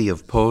worthy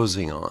of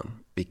pausing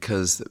on,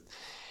 because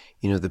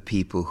the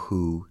people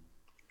who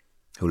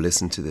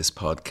listen to this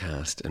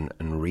podcast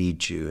and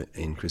read you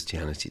in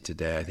Christianity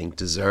Today, I think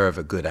deserve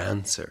a good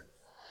answer,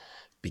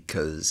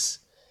 because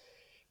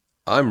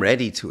I'm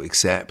ready to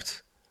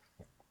accept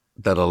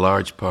that a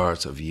large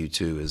part of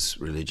U2 is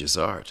religious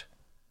art.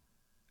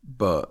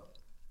 But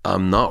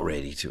I'm not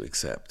ready to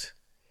accept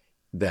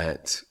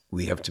that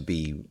we have to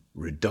be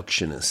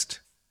reductionist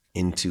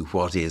into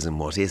what is and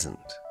what isn't.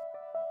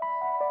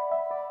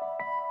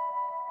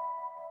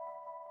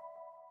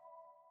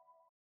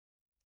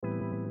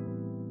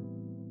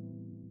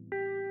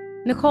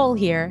 Nicole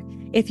here.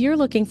 If you're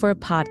looking for a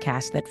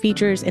podcast that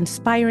features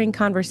inspiring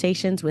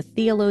conversations with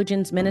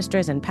theologians,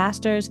 ministers, and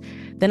pastors,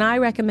 then I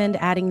recommend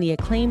adding the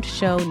acclaimed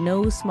show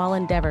No Small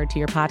Endeavor to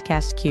your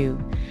podcast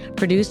queue.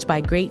 Produced by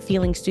Great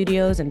Feeling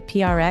Studios and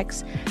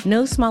PRX,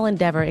 No Small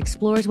Endeavor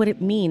explores what it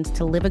means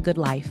to live a good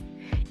life.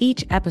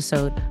 Each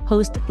episode,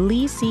 host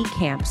Lee C.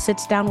 Camp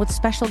sits down with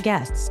special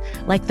guests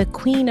like the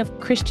queen of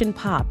Christian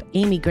pop,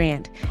 Amy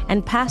Grant,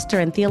 and pastor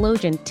and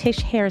theologian Tish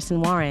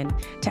Harrison Warren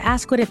to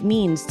ask what it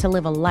means to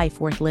live a life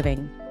worth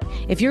living.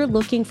 If you're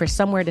looking for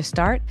somewhere to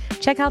start,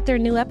 check out their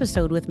new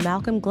episode with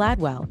Malcolm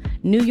Gladwell,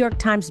 New York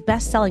Times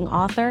bestselling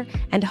author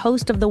and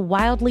host of the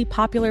wildly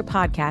popular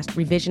podcast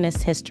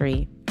Revisionist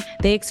History.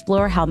 They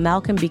explore how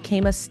Malcolm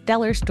became a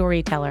stellar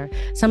storyteller,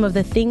 some of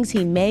the things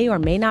he may or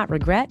may not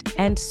regret,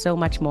 and so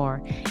much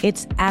more.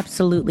 It's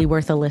absolutely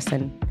worth a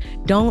listen.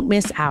 Don't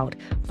miss out.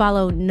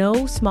 Follow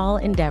No Small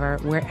Endeavor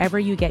wherever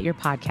you get your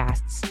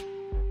podcasts.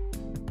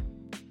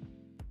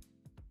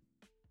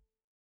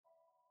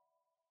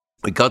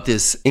 We got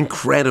this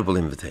incredible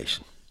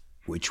invitation,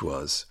 which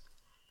was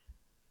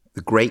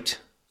the great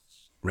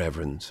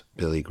Reverend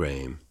Billy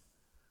Graham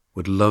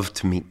would love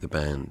to meet the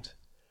band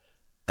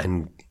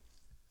and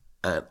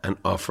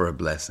offer a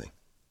blessing.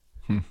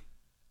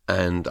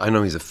 And I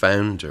know he's a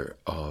founder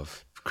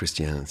of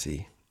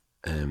Christianity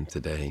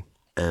Today.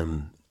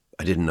 I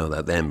didn't know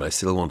that then, but I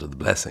still wanted the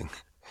blessing.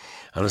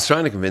 I was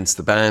trying to convince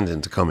the band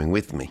into coming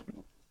with me,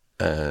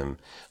 but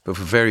for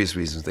various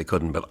reasons they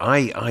couldn't. But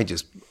I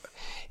just...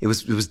 It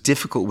was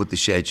difficult with the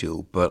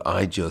schedule, but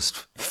I just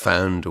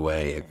found a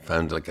way. I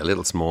found like a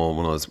little small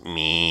one of those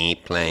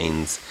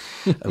planes,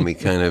 and we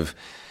kind of,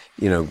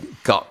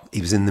 got. He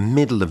was in the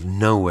middle of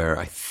nowhere,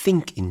 I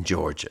think, in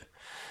Georgia,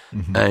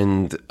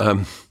 and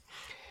I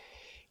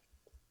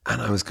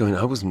was going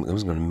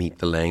to meet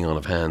the laying on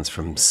of hands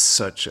from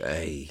such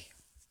a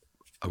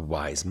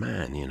wise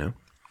man,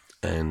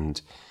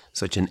 and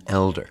such an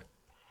elder,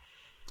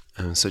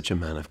 and such a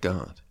man of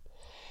God.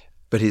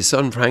 But his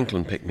son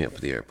Franklin picked me up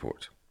at the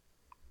airport.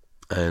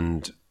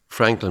 And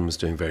Franklin was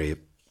doing very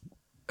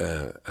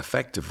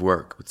effective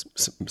work with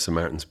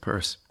Samaritan's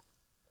Purse.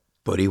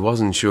 But he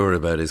wasn't sure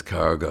about his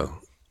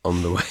cargo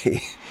on the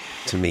way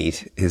to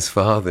meet his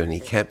father. And he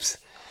kept,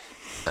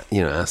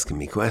 asking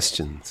me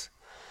questions.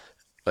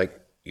 Like,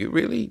 you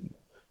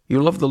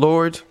love the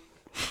Lord?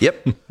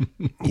 Yep.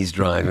 He's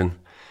driving.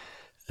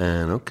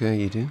 And okay,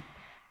 you do.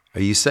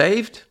 Are you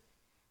saved?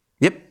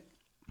 Yep.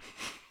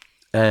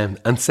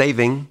 And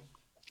saving.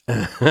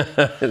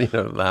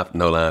 Laugh,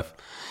 no laugh.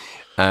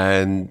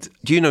 And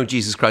do you know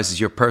Jesus Christ is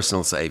your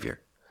personal savior?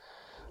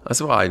 I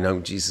said, well, I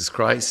know Jesus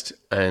Christ,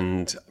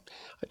 and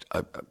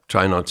I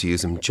try not to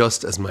use him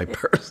just as my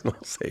personal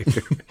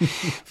savior.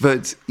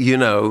 But,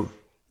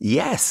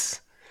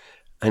 yes.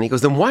 And he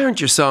goes, then why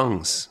aren't your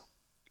songs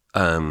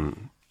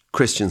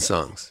Christian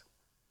songs?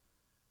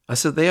 I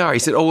said, they are. He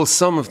said, oh, well,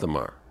 some of them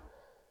are.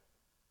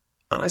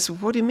 And I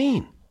said, what do you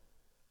mean?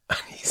 And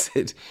he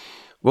said,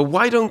 well,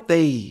 why don't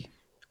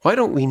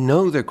we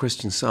know they're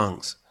Christian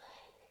songs?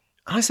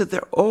 And I said,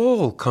 they're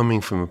all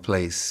coming from a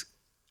place,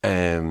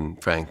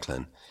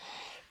 Franklin.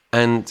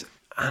 And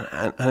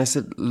I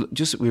said,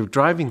 we were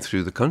driving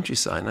through the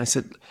countryside, and I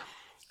said,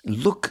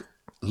 look,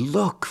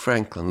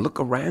 Franklin, look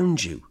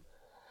around you.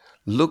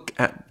 Look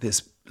at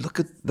this, look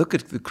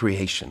at the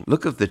creation.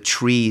 Look at the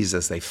trees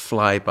as they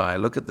fly by.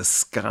 Look at the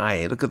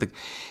sky. Look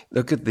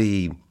at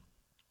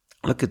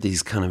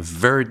these kind of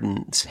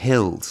verdant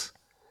hills.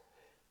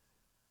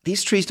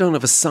 These trees don't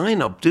have a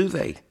sign up, do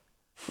they?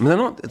 I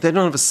mean, they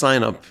don't have a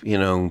sign up,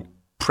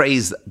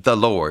 praise the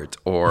Lord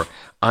or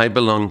I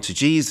belong to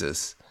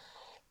Jesus.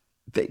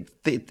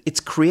 It's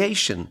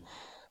creation.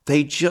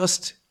 They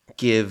just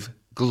give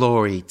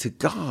glory to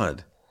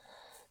God.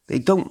 They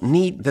don't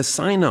need the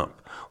sign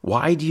up.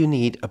 Why do you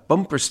need a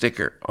bumper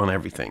sticker on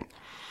everything?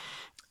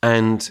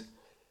 And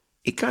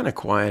it kind of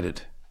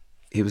quieted.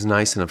 He was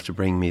nice enough to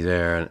bring me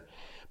there.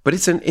 But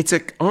it's an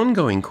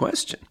ongoing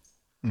question.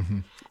 Mm-hmm.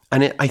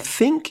 And I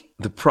think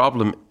the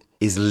problem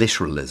is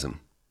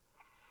literalism.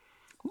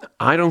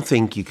 I don't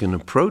think you can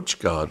approach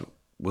God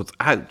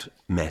without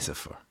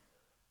metaphor.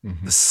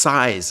 Mm-hmm. The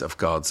size of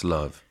God's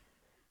love,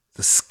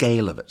 the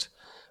scale of it.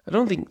 I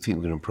don't think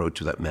people can approach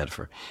without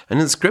metaphor.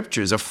 And the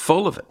scriptures are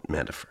full of it,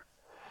 metaphor.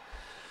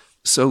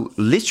 So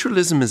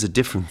literalism is a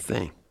different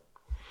thing.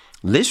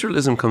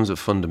 Literalism comes with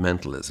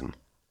fundamentalism.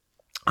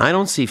 I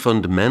don't see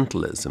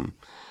fundamentalism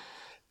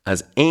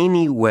as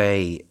any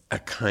way a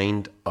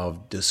kind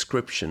of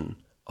description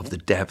of the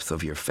depth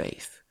of your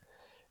faith.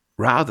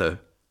 Rather,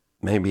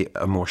 maybe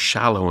a more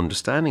shallow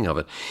understanding of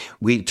it.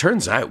 It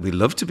turns out we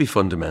love to be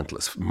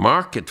fundamentalists,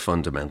 market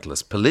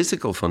fundamentalist,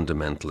 political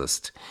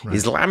fundamentalist, right.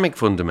 Islamic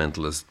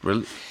fundamentalist,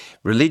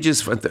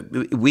 religious.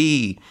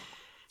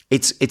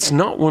 It's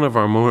not one of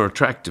our more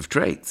attractive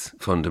traits,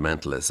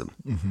 fundamentalism.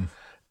 Mm-hmm.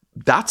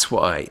 That's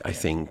why I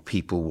think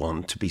people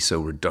want to be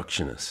so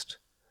reductionist.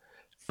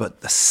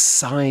 But the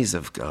size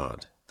of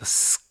God, the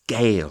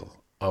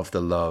scale of the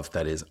love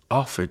that is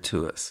offered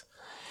to us,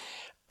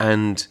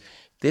 and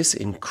this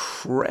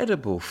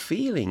incredible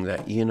feeling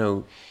that,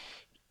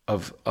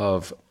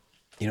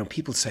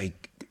 people say,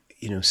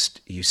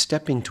 you're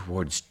stepping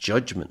towards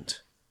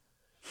judgment.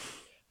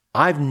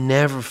 I've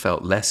never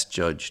felt less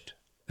judged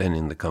than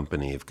in the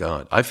company of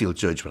God. I feel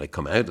judged when I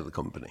come out of the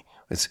company.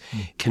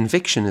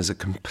 Conviction is a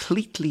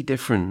completely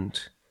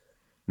different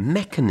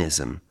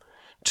mechanism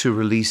to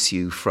release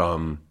you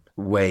from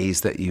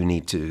ways that you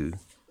need to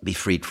be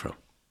freed from.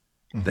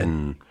 Mm-hmm.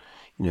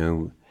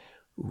 Then,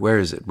 where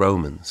is it?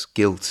 Romans,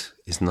 guilt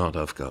is not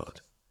of God.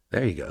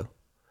 There you go.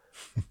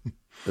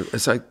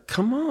 It's like,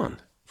 come on.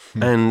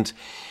 And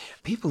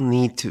people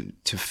need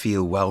to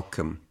feel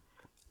welcome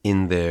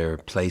in their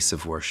place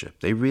of worship.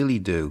 They really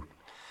do.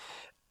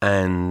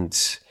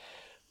 And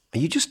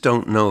you just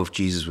don't know if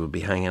Jesus will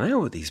be hanging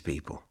out with these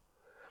people.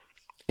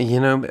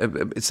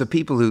 It's the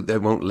people who they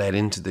won't let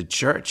into the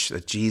church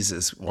that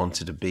Jesus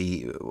wanted to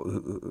be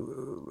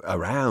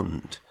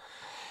around.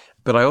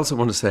 But I also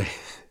want to say,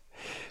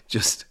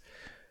 just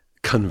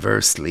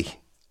conversely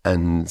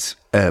and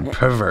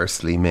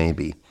perversely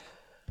maybe,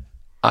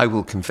 I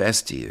will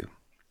confess to you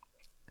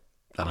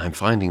that I'm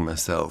finding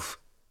myself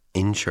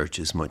in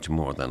churches much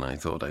more than I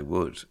thought I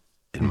would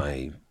in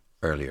my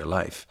earlier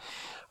life.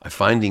 I'm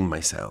finding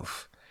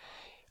myself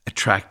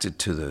attracted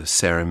to the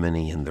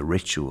ceremony and the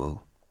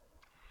ritual,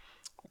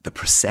 the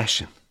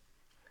procession,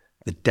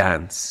 the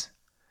dance,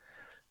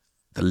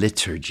 the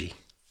liturgy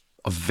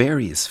of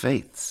various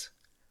faiths.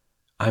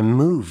 I'm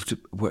moved.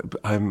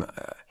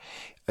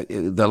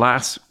 The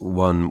last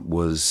one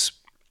was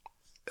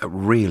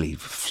really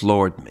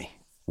floored me,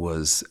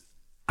 was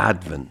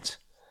Advent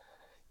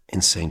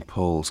in St.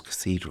 Paul's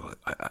Cathedral.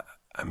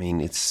 I mean,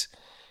 it's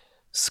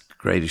the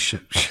greatest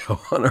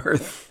show on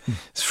earth.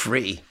 It's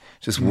free.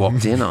 Just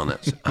walked in on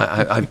it.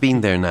 I've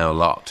been there now a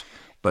lot,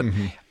 but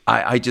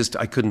I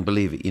couldn't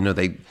believe it.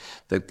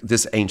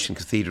 This ancient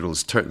cathedral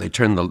they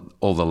turned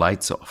all the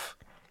lights off,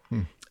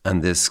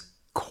 and this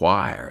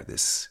choir,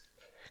 this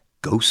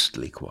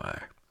ghostly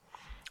choir,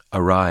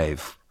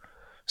 arrive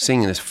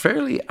singing this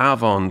fairly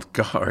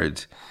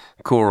avant-garde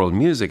choral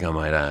music, I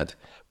might add,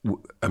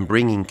 and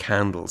bringing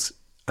candles,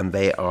 and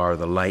they are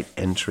the light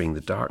entering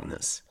the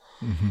darkness.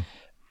 Mm-hmm.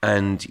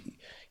 And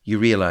you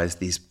realize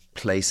these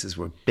places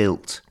were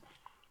built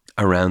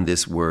around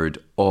this word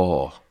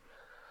awe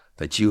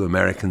that you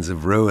Americans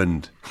have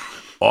ruined.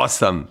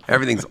 Awesome.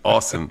 Everything's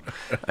awesome.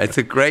 It's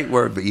a great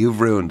word, but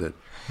you've ruined it.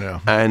 Yeah.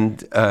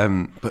 And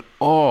but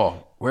awe,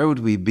 where would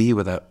we be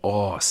without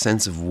awe,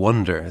 sense of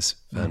wonder, as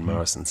Van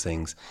Morrison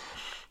sings.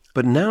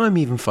 But now I'm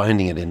even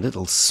finding it in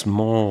little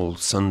small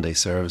Sunday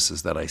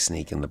services that I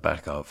sneak in the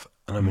back of,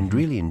 and I'm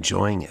really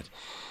enjoying it,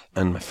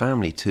 and my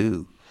family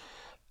too.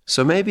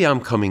 So maybe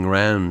I'm coming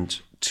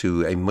round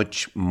to a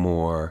much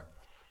more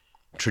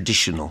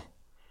traditional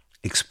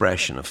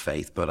expression of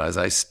faith. But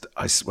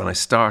as when I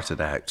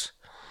started out,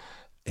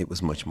 it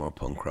was much more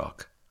punk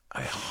rock.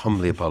 I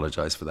humbly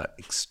apologize for that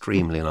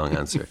extremely long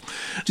answer.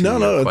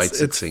 No,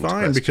 it's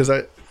fine, because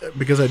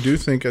I do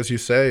think, as you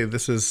say,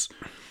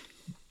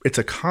 it's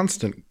a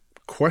constant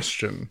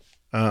question.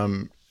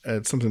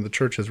 It's something the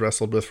church has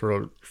wrestled with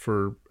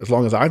for as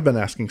long as I've been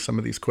asking some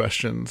of these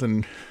questions.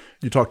 And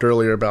you talked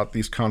earlier about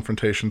these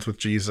confrontations with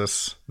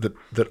Jesus that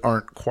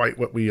aren't quite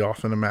what we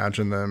often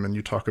imagine them. And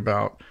you talk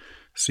about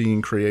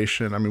seeing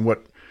creation. I mean,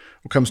 what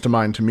comes to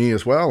mind to me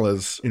as well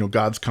is,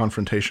 God's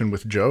confrontation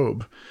with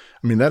Job.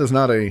 I mean, that is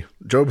not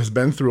Job has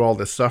been through all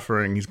this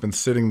suffering. He's been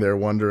sitting there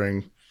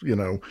wondering,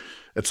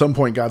 at some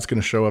point God's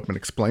going to show up and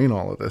explain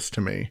all of this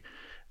to me.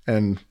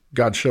 And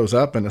God shows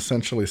up and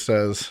essentially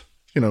says,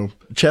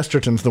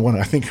 Chesterton's the one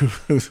I think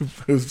who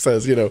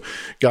says,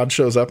 God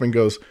shows up and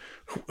goes,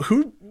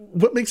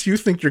 what makes you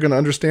think you're going to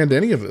understand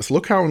any of this?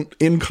 Look how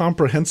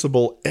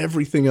incomprehensible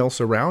everything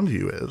else around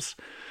you is.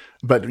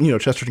 But,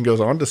 Chesterton goes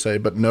on to say,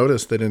 but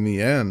notice that in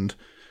the end,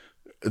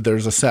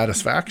 there's a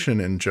satisfaction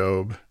in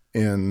Job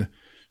in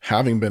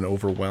having been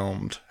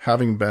overwhelmed,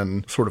 having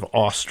been sort of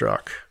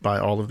awestruck by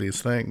all of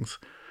these things.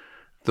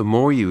 The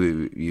more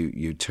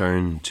you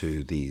turn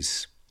to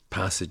these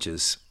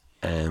passages,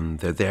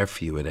 they're there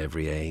for you at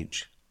every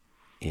age,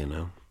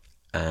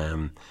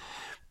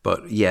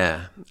 But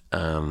yeah,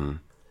 the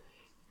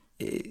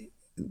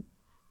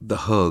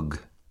hug,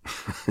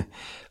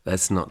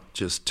 let's not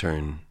just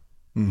turn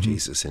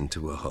Jesus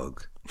into a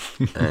hug.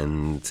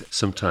 And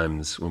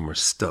sometimes when we're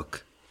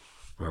stuck,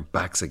 our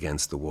back's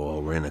against the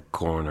wall, we're in a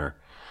corner,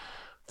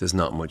 there's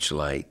not much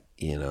light,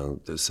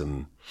 there's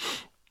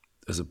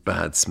a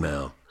bad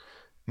smell.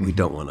 We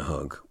don't want a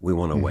hug. We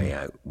want a way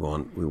out.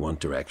 We want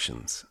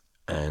directions.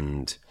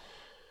 And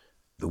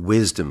the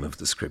wisdom of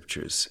the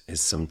scriptures is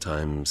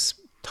sometimes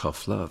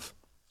tough love,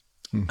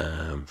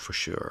 for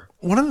sure.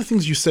 One of the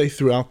things you say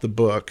throughout the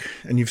book,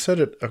 and you've said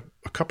it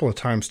a couple of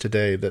times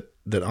today,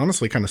 that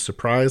honestly kind of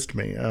surprised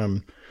me.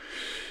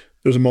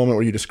 There's a moment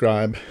where you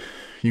describe,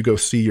 you go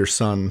see your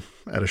son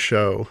at a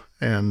show,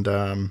 and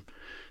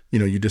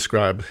you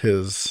describe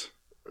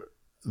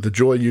the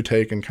joy you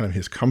take and kind of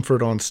his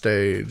comfort on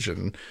stage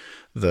and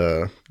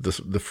the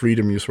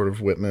freedom you sort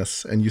of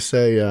witness. And you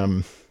say,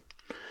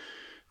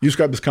 you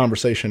describe this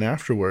conversation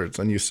afterwards,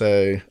 and you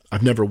say,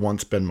 I've never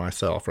once been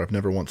myself, or I've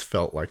never once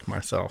felt like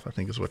myself, I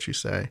think is what you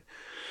say.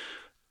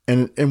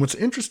 And what's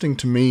interesting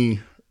to me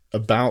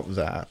about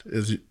that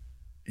is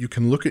you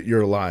can look at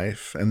your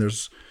life, and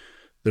there's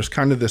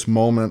kind of this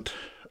moment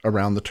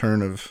around the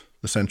turn of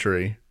the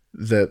century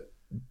that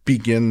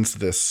begins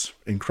this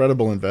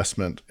incredible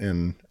investment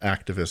in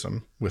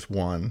activism with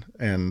one,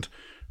 and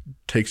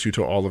takes you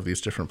to all of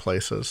these different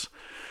places.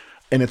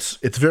 And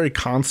it's very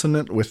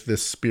consonant with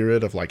this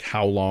spirit of like,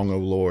 how long, O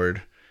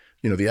Lord?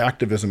 The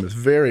activism is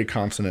very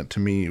consonant to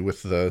me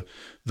with the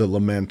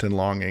lament and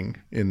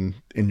longing in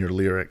your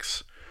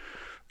lyrics.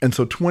 And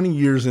so 20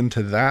 years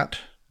into that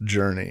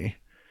journey,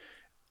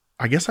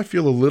 I guess I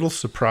feel a little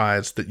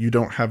surprised that you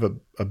don't have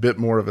a bit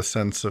more of a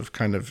sense of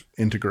kind of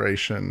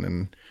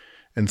integration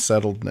and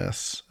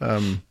settledness.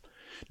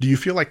 Do you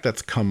feel like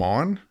that's come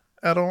on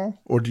at all?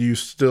 Or do you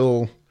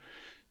still...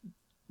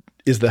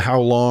 is the how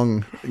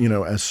long,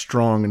 as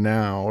strong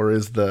now, or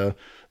is the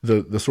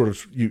sort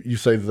of, you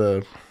say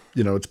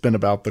it's been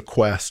about the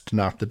quest,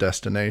 not the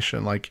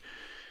destination. Like,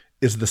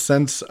 is the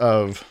sense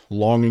of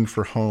longing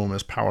for home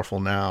as powerful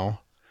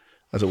now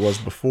as it was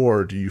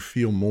before? Do you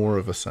feel more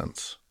of a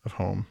sense of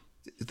home?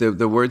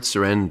 The word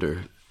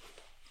surrender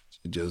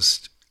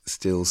just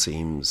still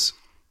seems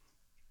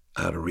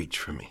out of reach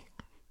for me.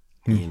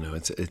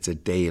 It's a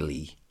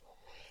daily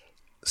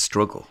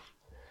struggle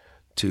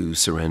to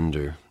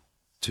surrender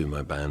to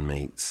my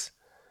bandmates,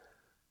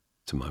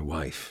 to my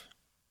wife,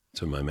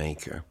 to my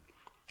maker,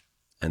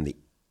 and the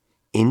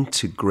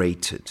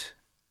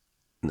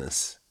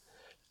integratedness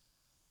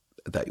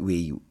that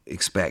we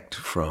expect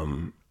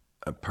from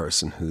a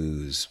person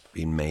who's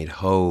been made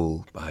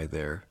whole by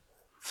their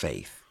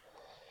faith.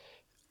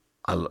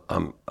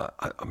 I'm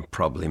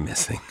probably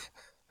missing,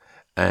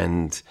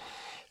 and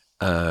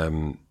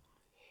I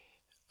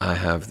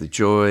have the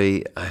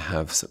joy. I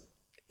have some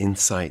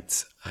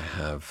insights. I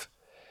have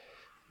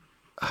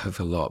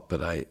a lot,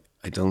 but I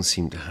don't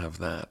seem to have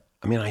that.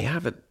 I mean, I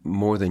have it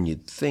more than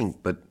you'd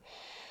think, but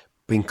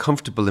being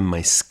comfortable in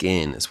my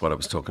skin is what I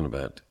was talking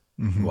about.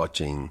 Mm-hmm.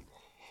 Watching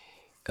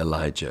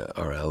Elijah,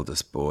 our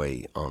eldest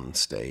boy, on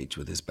stage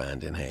with his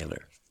band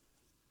Inhaler.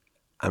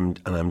 I'm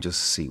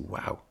just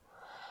wow.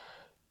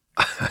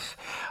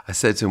 I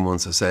said to him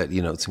once,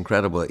 it's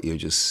incredible that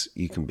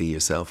you can be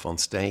yourself on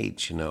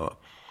stage,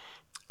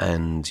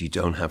 and you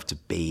don't have to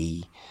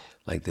be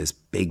like this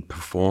big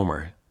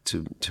performer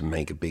to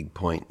make a big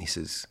point. He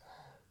says,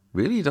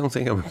 really, you don't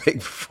think I'm a big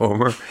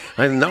performer?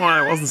 No,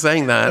 I wasn't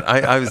saying that.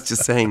 I was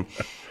just saying,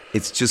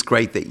 it's just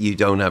great that you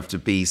don't have to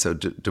be so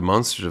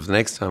demonstrative. The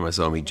next time I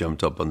saw him, he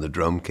jumped up on the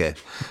drum kit.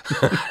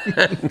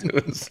 And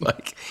it was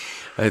like,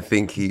 I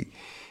think he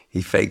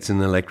faked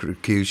an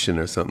electrocution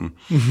or something.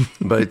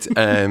 But,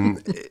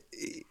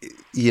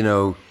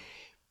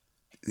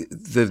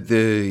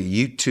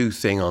 the U2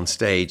 thing on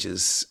stage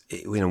is,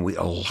 a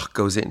lot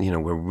goes in,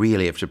 we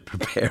really have to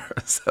prepare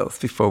ourselves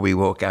before we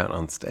walk out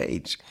on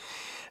stage.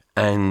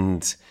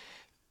 And,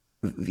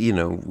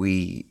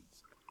 we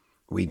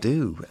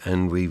do,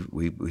 and we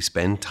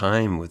spend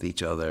time with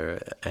each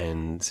other,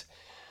 and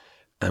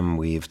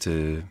we have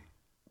to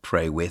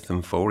pray with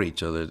and for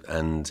each other.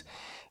 And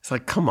it's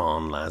like, come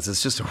on, lads,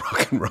 it's just a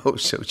rock and roll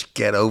show.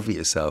 Get over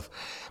yourself.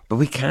 But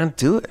we can't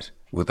do it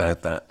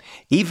without that.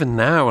 Even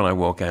now, when I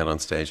walk out on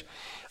stage,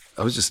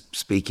 I was just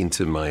speaking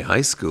to my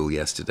high school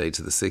yesterday,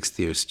 to the 6th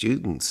year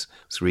students. I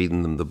was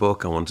reading them the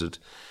book. I wanted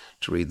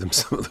to read them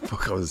some of the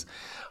book. I was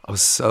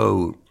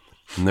so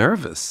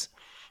nervous,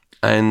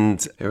 and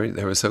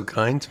they were so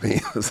kind to me.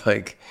 It was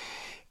like,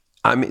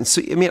 I'm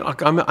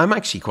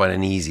actually quite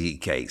an easy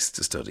case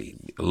to study.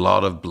 A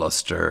lot of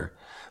bluster,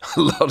 a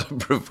lot of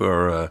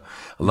bravura,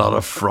 a lot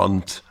of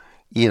front.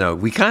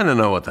 We kind of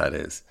know what that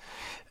is.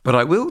 But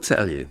I will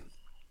tell you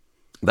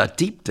that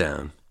deep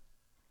down,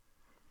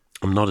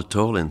 I'm not at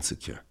all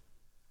insecure.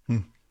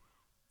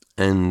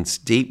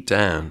 And deep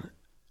down,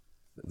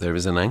 there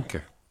is an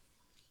anchor.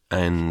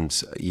 And,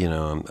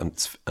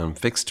 I'm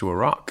fixed to a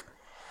rock.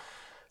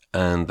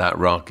 And that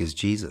rock is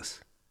Jesus.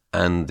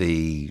 And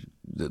the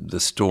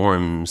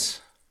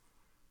storms,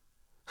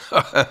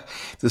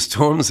 the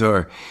storms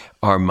are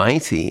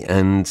mighty,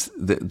 and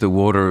the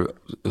water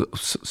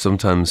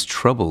sometimes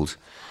troubled.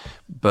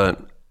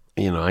 But,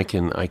 I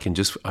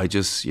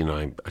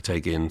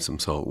take in some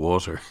salt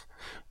water,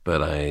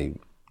 but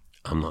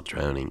I'm not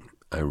drowning.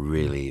 I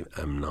really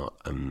am not,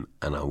 and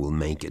I will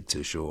make it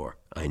to shore.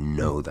 I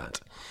know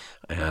that.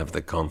 I have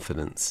the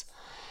confidence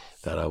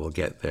that I will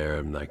get there,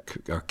 and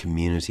our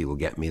community will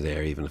get me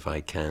there even if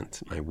I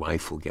can't. My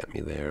wife will get me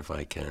there if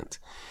I can't.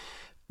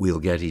 we'll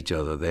get each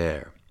other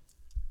there.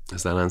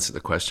 Does that answer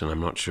the question? I'm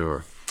not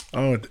sure.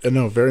 Oh,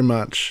 no, very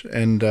much.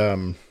 And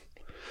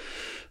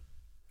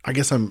I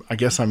guess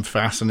I'm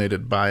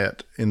fascinated by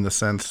it in the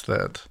sense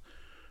that,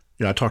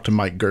 I talked to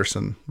Mike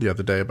Gerson the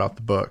other day about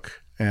the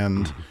book,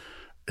 and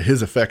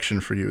his affection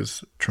for you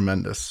is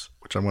tremendous,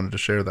 which I wanted to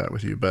share that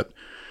with you. But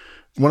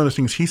one of the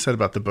things he said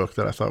about the book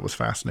that I thought was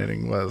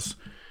fascinating was,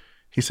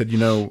 he said,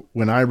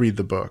 when I read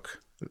the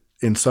book,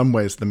 in some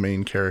ways the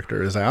main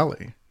character is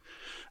Allie,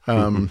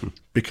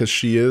 because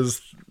she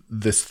is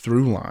this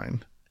through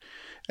line.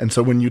 And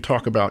so when you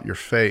talk about your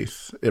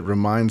faith, it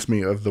reminds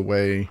me of the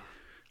way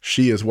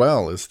she as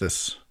well is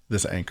this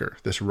anchor,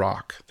 this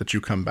rock that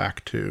you come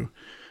back to.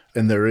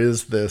 And there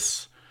is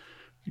this,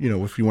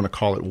 if you want to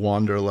call it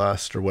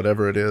wanderlust or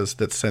whatever it is,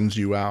 that sends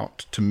you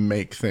out to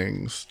make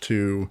things,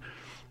 it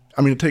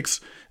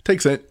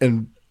takes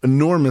an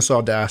enormous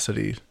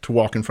audacity to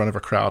walk in front of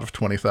a crowd of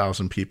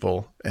 20,000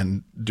 people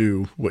and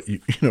do what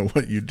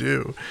you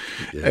do.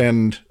 Yeah.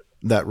 And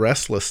that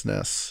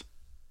restlessness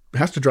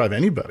has to drive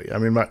anybody.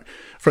 My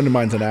friend of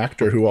mine's an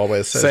actor who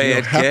always says,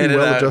 happy,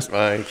 well-adjusted.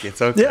 Mike,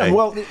 it's okay. Yeah,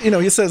 well,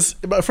 he says,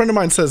 a friend of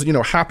mine says,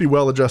 happy,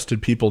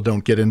 well-adjusted people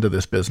don't get into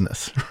this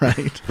business,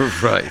 right?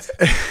 Right.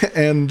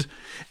 And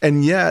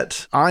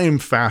yet I am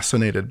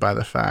fascinated by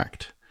the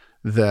fact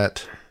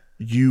that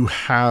you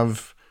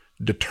have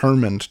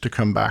determined to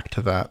come back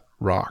to that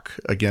rock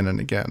again and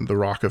again, the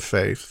rock of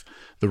faith,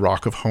 the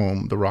rock of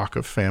home, the rock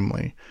of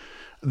family.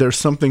 There's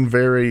something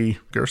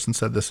Gerson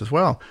said this as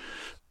well,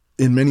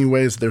 in many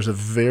ways, there's a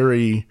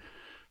very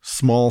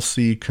small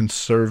c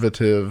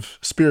conservative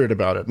spirit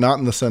about it, not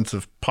in the sense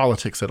of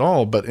politics at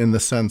all, but in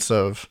the sense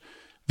of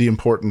the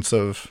importance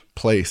of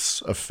place,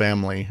 of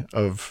family,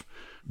 of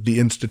the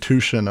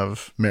institution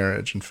of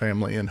marriage and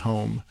family and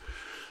home.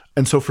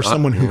 And so for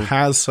someone who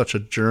has such a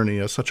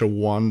journey, such a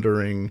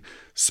wandering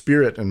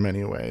spirit in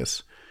many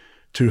ways,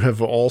 to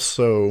have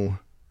also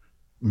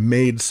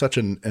made such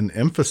an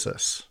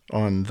emphasis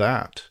on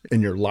that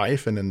in your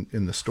life and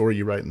in the story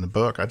you write in the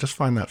book, I just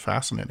find that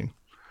fascinating.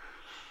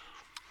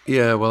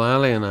 Yeah, well,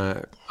 Ali and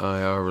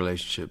our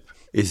relationship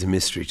is a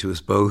mystery to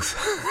us both.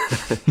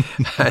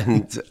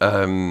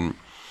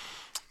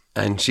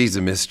 And she's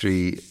a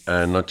mystery,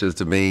 not just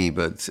to me,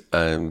 but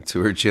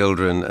to her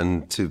children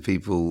and to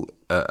people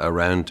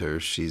around her.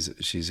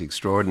 She's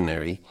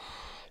extraordinary,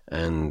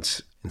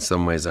 and in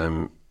some ways,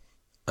 I'm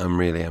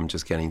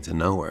just getting to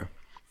know her.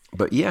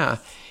 But yeah,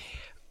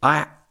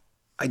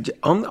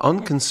 on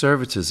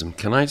conservatism,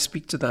 can I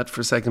speak to that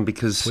for a second?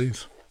 Because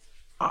please.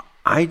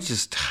 I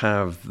just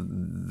have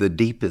the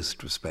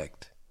deepest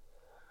respect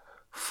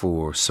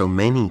for so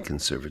many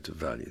conservative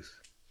values.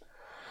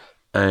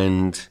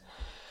 And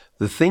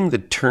the thing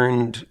that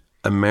turned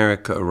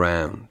America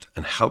around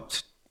and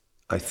helped,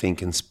 I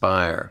think,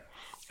 inspire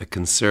a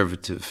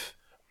conservative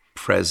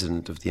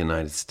president of the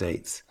United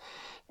States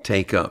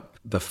take up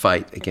the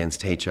fight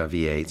against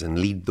HIV/AIDS and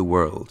lead the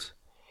world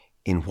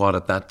in what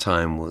at that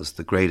time was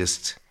the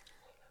greatest,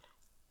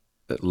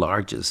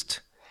 largest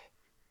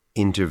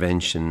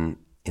intervention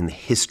in the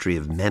history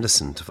of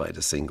medicine to fight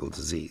a single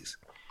disease.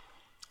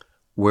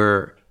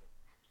 We're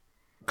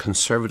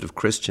conservative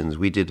Christians.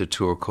 We did a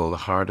tour called the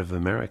Heart of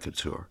America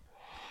Tour,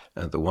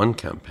 the One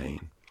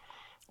campaign,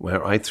 where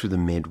right through the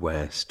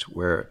Midwest,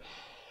 where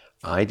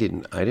I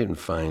didn't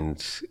find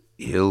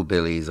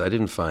hillbillies, I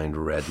didn't find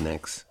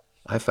rednecks.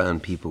 I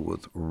found people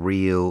with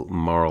real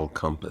moral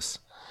compass.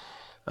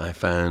 I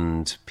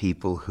found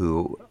people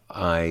who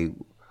I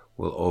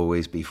will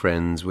always be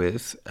friends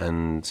with,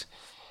 and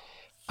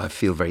I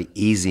feel very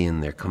easy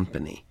in their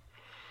company.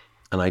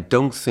 And I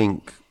don't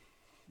think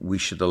we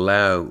should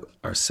allow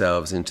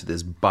ourselves into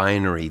this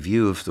binary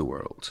view of the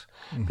world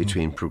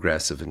between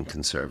progressive and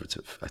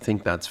conservative. I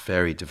think that's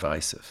very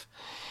divisive.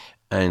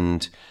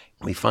 And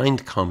we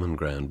find common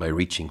ground by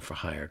reaching for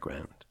higher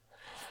ground,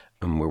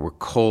 and where we're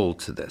called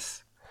to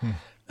this.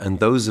 And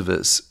those of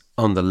us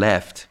on the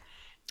left,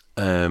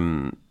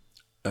 I'm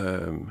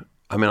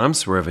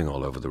swerving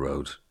all over the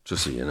road,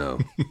 just so you know,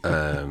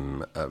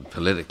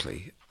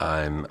 politically.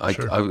 I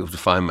would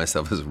define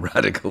myself as a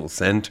radical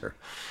center,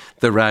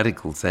 the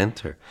radical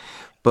center.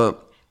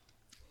 But,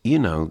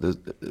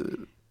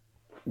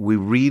 we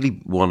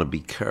really want to be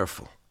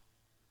careful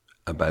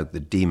about the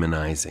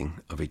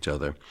demonizing of each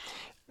other,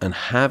 and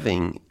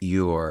having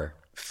your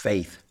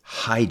faith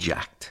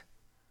hijacked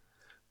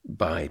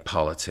by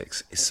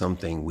politics is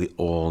something we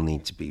all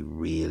need to be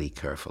really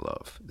careful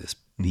of. This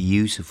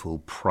beautiful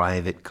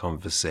private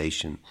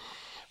conversation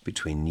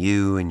between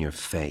you and your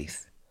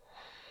faith.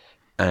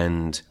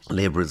 And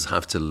liberals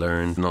have to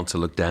learn not to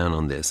look down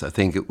on this. I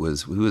think it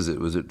was, who was it?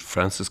 Was it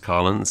Francis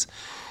Collins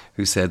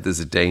who said there's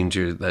a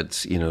danger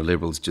that,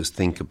 liberals just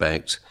think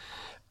about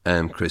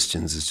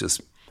Christians as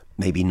just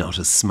maybe not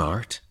as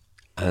smart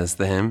as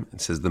them.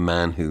 It says the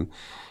man who,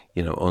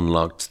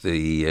 unlocked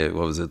the,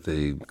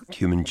 the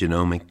Human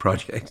Genomic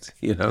Project,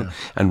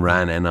 and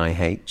ran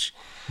NIH.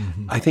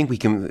 I think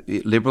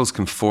liberals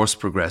can force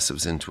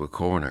progressives into a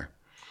corner,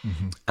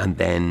 and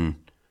then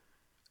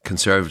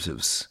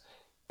conservatives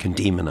can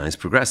demonize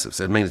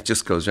progressives. I mean, it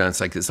just goes around.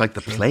 It's like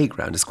the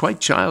playground. It's quite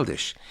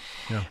childish.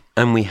 Yeah.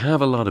 And we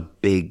have a lot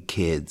of big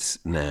kids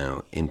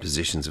now in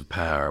positions of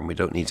power, and we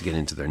don't need to get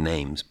into their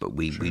names, but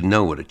we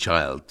know what a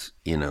child,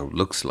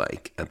 looks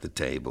like at the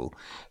table,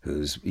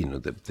 who's,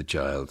 the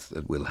child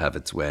that will have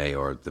its way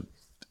or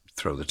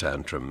throw the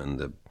tantrum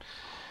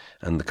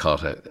and the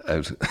cot out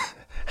out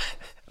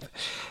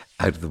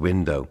of the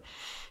window.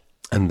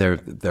 And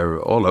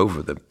they're all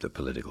over the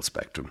political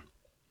spectrum.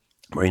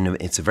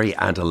 It's a very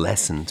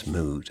adolescent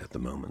mood at the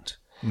moment.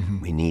 Mm-hmm.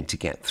 We need to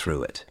get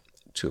through it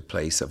to a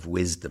place of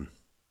wisdom.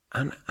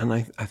 And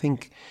I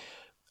think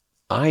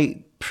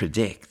I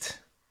predict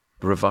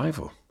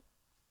revival.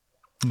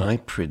 I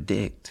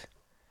predict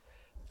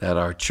that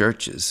our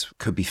churches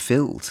could be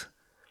filled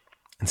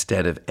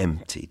instead of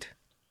emptied.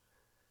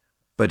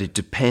 But it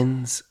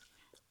depends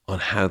on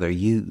how they're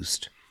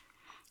used.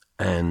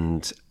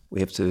 And we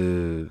have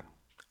to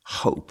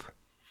hope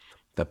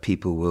that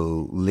people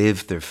will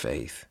live their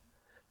faith,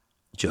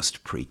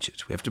 just preach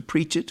it. We have to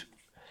preach it.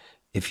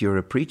 If you're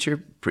a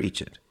preacher,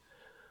 preach it.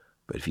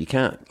 But if you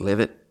can't live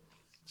it,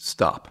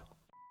 stop.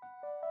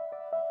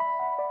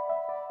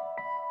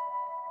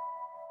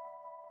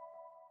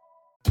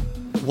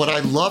 What I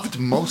loved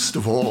most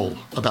of all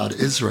about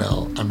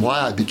Israel and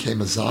why I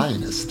became a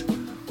Zionist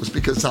was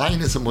because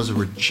Zionism was a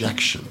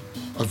rejection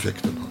of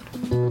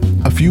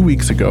victimhood. A few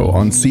weeks ago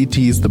on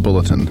CT's The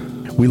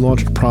Bulletin, we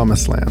launched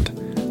Promised Land,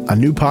 a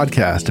new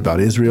podcast about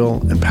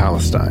Israel and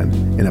Palestine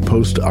in a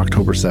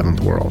post-October 7th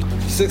world.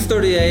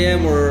 6:30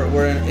 a.m.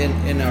 we're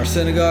in our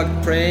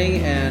synagogue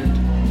praying,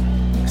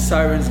 and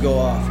sirens go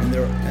off, and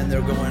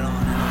they're going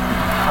on.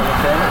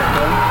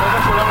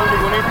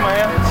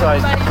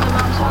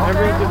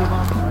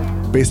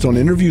 Based on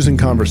interviews and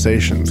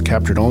conversations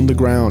captured on the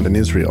ground in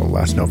Israel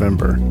last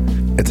November,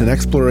 it's an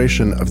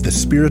exploration of the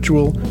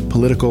spiritual,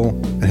 political,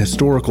 and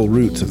historical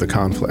roots of the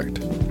conflict.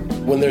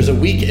 When there's a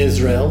weak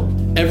Israel,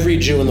 every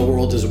Jew in the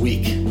world is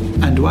weak.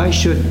 And why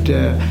should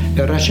a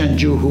Russian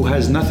Jew who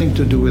has nothing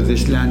to do with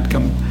this land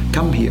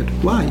come here?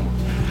 Why?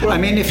 I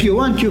mean, if you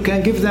want, you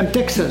can give them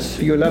Texas.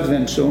 You love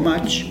them so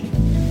much.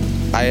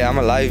 I am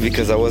alive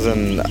because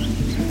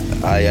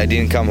I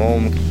didn't come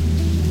home.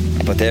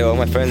 But all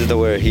my friends that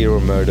were here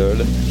were murdered.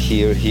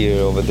 Here,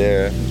 over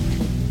there.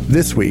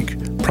 This week,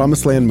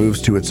 Promised Land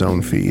moves to its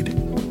own feed.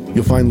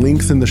 You'll find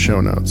links in the show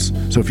notes,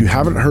 so if you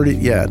haven't heard it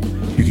yet,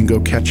 you can go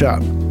catch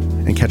up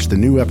and catch the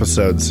new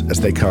episodes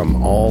as they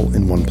come all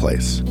in one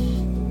place.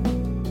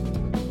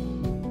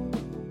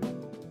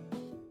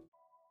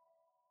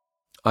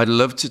 I'd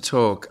love to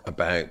talk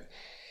about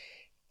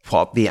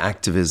what the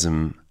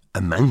activism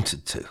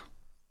amounted to,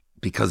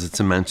 because it's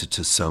amounted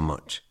to so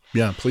much.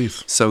 Yeah,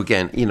 please. So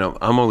again,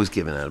 I'm always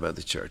giving out about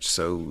the church.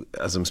 So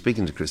as I'm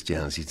speaking to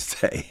Christianity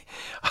today,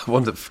 I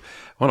want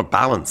to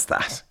balance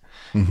that,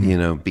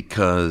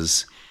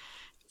 because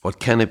what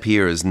can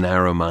appear as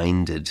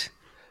narrow-minded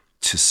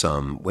to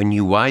some, when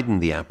you widen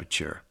the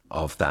aperture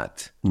of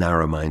that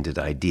narrow-minded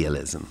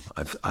idealism,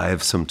 I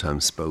have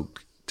sometimes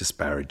spoke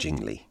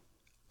disparagingly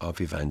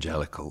of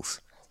evangelicals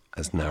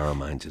as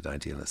narrow-minded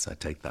idealists. I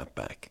take that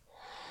back.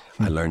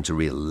 I learned a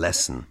real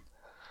lesson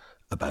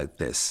about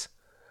this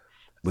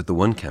with the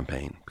One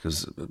campaign,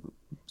 because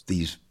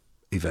these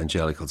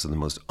evangelicals are the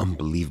most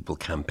unbelievable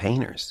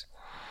campaigners,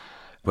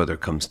 whether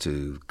it comes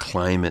to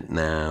climate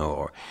now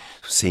or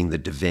seeing the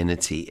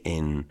divinity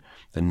in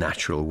the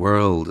natural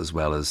world, as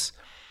well as,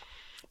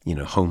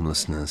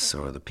 homelessness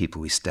or the people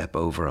we step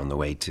over on the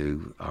way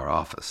to our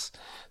office,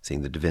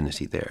 seeing the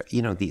divinity there.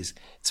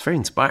 It's very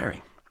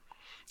inspiring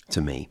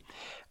to me.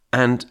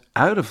 And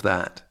out of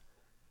that,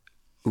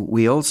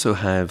 we also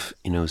have,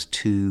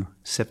 two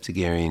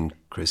Septuagint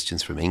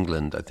Christians from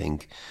England, I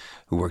think,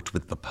 who worked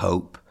with the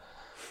Pope,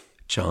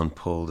 John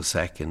Paul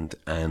II,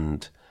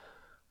 and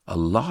a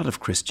lot of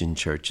Christian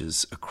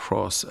churches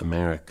across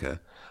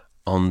America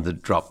on the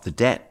Drop the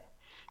Debt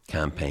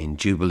campaign,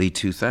 Jubilee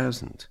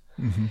 2000.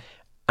 Mm-hmm.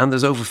 And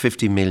there's over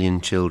 50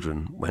 million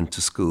children went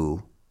to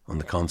school on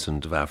the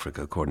continent of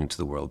Africa, according to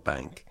the World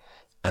Bank,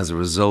 as a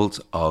result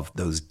of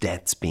those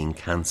debts being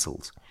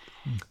cancelled.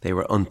 They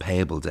were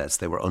unpayable debts.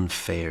 They were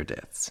unfair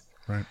debts.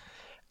 Right.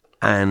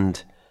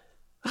 And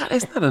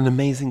isn't that an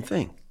amazing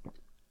thing?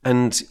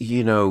 And,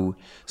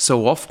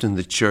 so often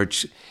the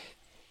church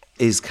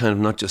is kind of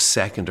not just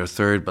second or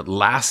third, but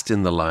last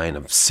in the line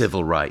of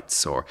civil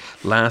rights, or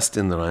last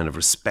in the line of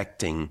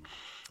respecting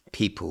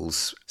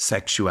people's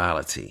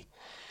sexuality.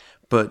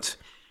 But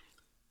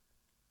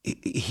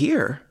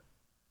here,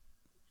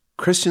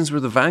 Christians were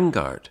the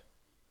vanguard.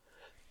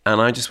 And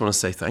I just want to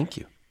say thank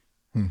you.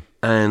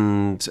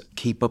 And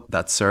keep up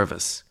that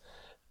service.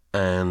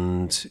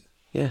 And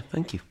yeah,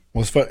 thank you.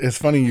 Well, it's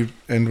funny you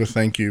end with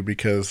thank you,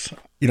 because,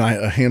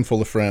 a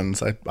handful of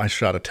friends I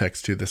shot a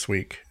text to this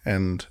week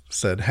and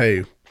said,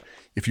 hey,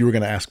 if you were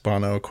going to ask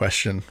Bono a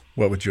question,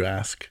 what would you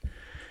ask?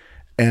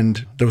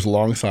 And there was a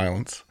long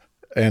silence.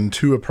 And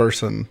to a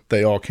person,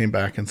 they all came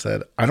back and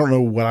said, I don't know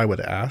what I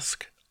would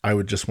ask. I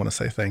would just want to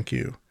say thank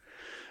you.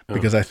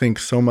 Because I think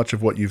so much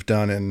of what you've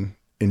done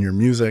in your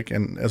music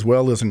and as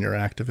well as in your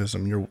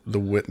activism. You're the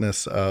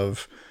witness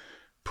of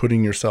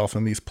putting yourself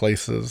in these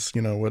places,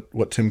 you know,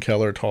 what Tim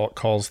Keller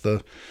calls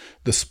the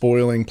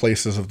spoiling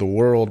places of the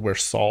world, where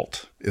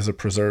salt is a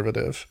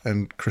preservative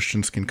and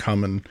Christians can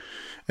come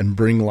and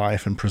bring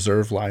life and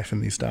preserve life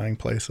in these dying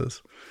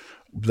places.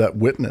 That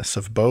witness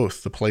of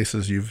both the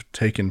places you've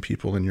taken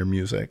people in your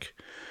music.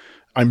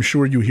 I'm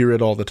sure you hear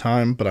it all the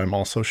time, but I'm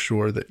also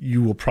sure that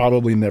you will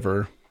probably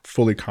never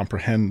fully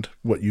comprehend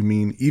what you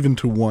mean, even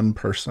to one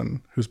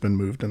person who's been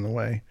moved in the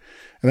way.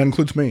 And that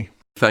includes me.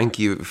 Thank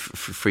you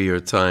for your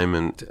time,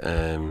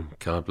 and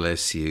God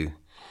bless you,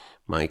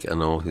 Mike,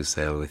 and all who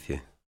sail with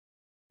you.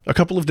 A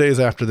couple of days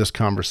after this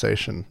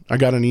conversation, I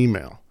got an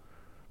email.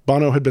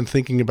 Bono had been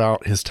thinking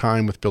about his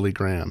time with Billy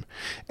Graham,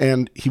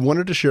 and he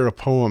wanted to share a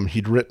poem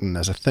he'd written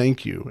as a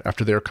thank you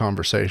after their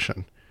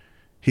conversation.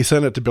 He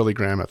sent it to Billy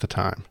Graham at the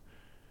time.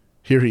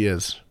 Here he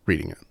is,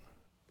 reading it.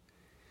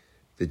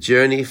 The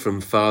journey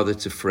from father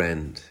to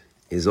friend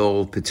is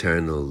all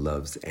paternal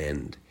love's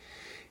end.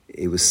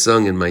 It was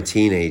sung in my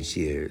teenage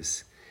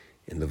years,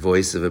 in the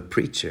voice of a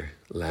preacher,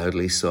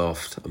 loudly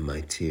soft on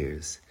my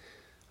tears.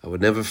 I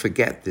would never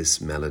forget this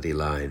melody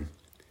line,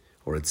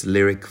 or its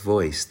lyric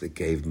voice that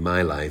gave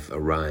my life a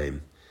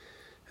rhyme,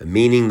 a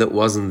meaning that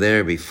wasn't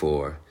there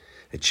before,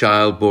 a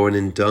child born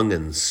in dung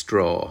and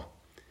straw,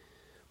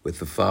 with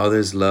the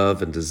father's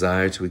love and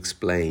desire to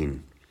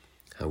explain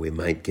how we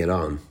might get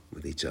on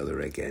with each other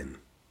again.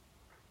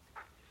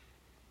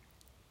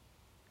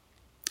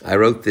 I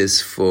wrote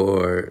this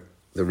for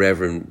the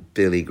Reverend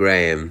Billy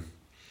Graham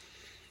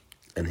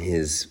and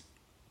his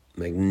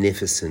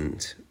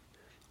magnificent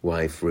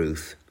wife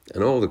Ruth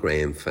and all the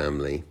Graham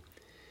family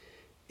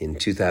in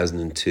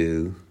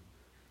 2002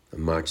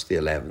 on March the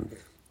 11th,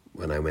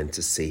 when I went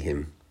to see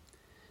him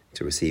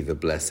to receive a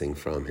blessing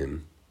from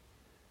him.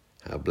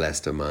 How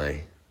blessed am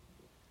I.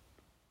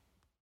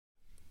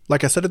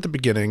 Like I said at the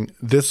beginning,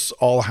 this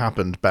all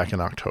happened back in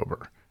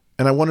October,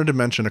 and I wanted to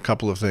mention a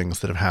couple of things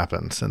that have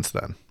happened since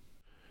then.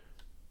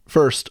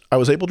 First, I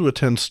was able to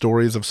attend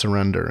Stories of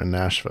Surrender in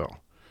Nashville.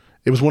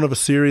 It was one of a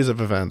series of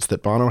events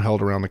that Bono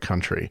held around the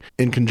country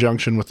in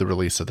conjunction with the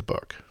release of the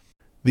book.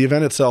 The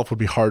event itself would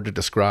be hard to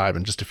describe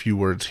in just a few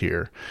words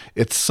here.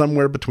 It's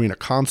somewhere between a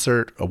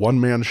concert, a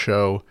one-man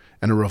show,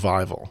 and a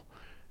revival.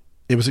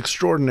 It was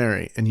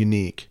extraordinary and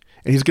unique,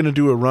 and he's going to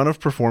do a run of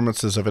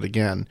performances of it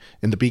again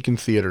in the Beacon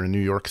Theater in New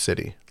York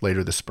City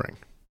later this spring.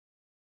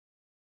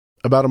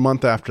 About a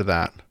month after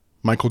that,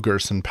 Michael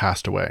Gerson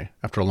passed away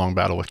after a long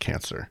battle with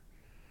cancer.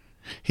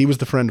 He was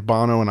the friend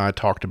Bono and I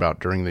talked about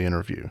during the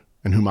interview,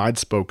 and whom I'd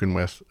spoken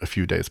with a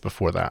few days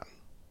before that.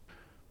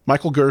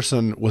 Michael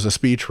Gerson was a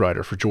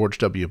speechwriter for George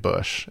W.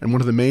 Bush and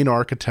one of the main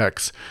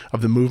architects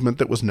of the movement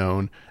that was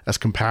known as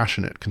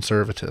compassionate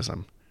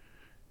conservatism.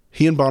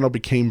 He and Bono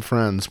became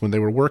friends when they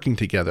were working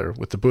together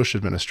with the Bush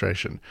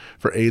administration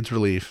for AIDS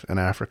relief in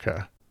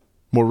Africa.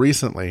 More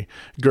recently,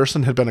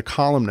 Gerson had been a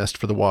columnist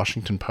for the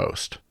Washington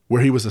Post,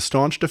 where he was a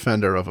staunch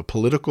defender of a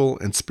political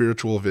and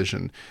spiritual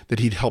vision that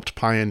he'd helped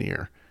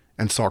pioneer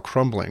and saw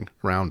crumbling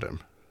around him.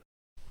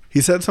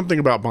 He said something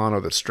about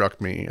Bono that struck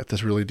me at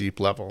this really deep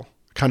level.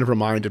 It kind of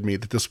reminded me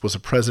that this was a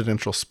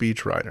presidential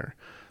speechwriter,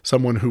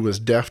 someone who was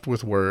deft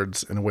with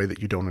words in a way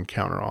that you don't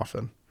encounter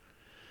often.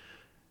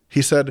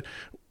 He said,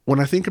 "When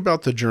I think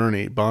about the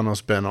journey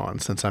Bono's been on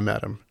since I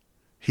met him,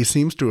 he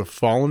seems to have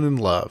fallen in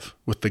love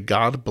with the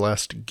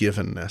God-blessed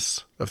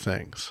givenness of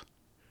things."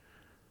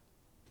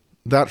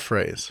 That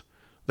phrase,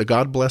 the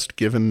God-blessed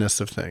givenness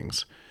of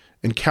things,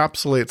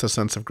 encapsulates a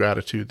sense of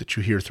gratitude that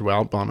you hear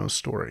throughout Bono's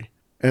story,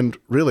 and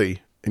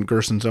really in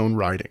Gerson's own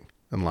writing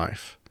and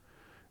life.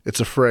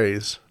 It's a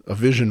phrase, a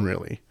vision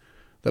really,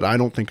 that I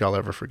don't think I'll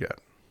ever forget.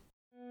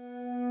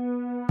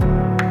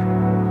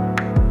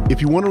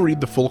 If you want to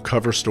read the full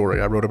cover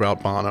story I wrote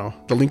about Bono,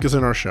 the link is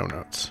in our show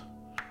notes.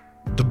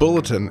 The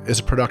Bulletin is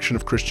a production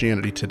of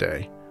Christianity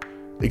Today.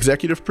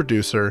 Executive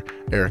producer,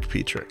 Eric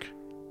Petrick.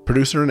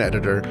 Producer and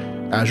editor,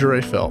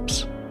 Azure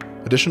Phelps.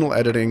 Additional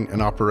editing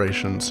and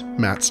operations,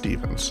 Matt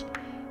Stevens.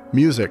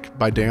 Music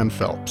by Dan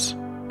Phelps.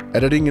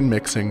 Editing and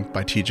mixing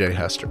by TJ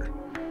Hester.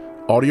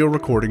 Audio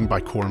recording by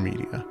Core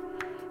Media.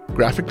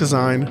 Graphic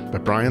design by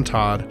Brian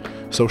Todd.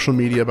 Social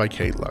media by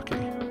Kate Lucky.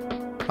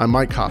 I'm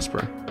Mike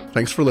Cosper.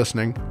 Thanks for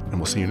listening, and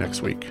we'll see you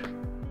next week.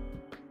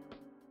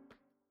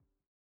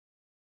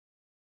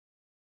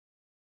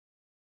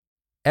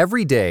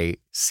 Every day,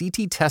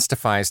 CT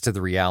testifies to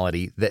the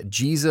reality that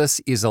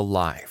Jesus is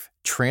alive,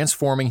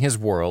 transforming his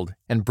world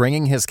and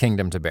bringing his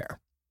kingdom to bear.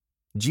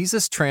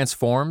 Jesus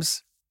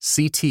transforms,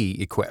 CT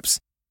equips.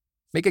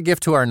 Make a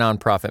gift to our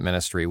nonprofit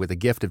ministry with a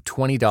gift of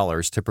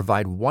 $20 to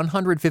provide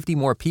 150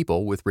 more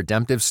people with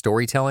redemptive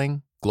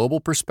storytelling, global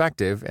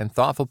perspective, and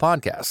thoughtful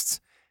podcasts.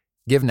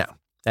 Give now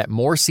at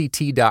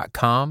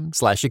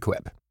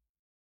morect.com/equip.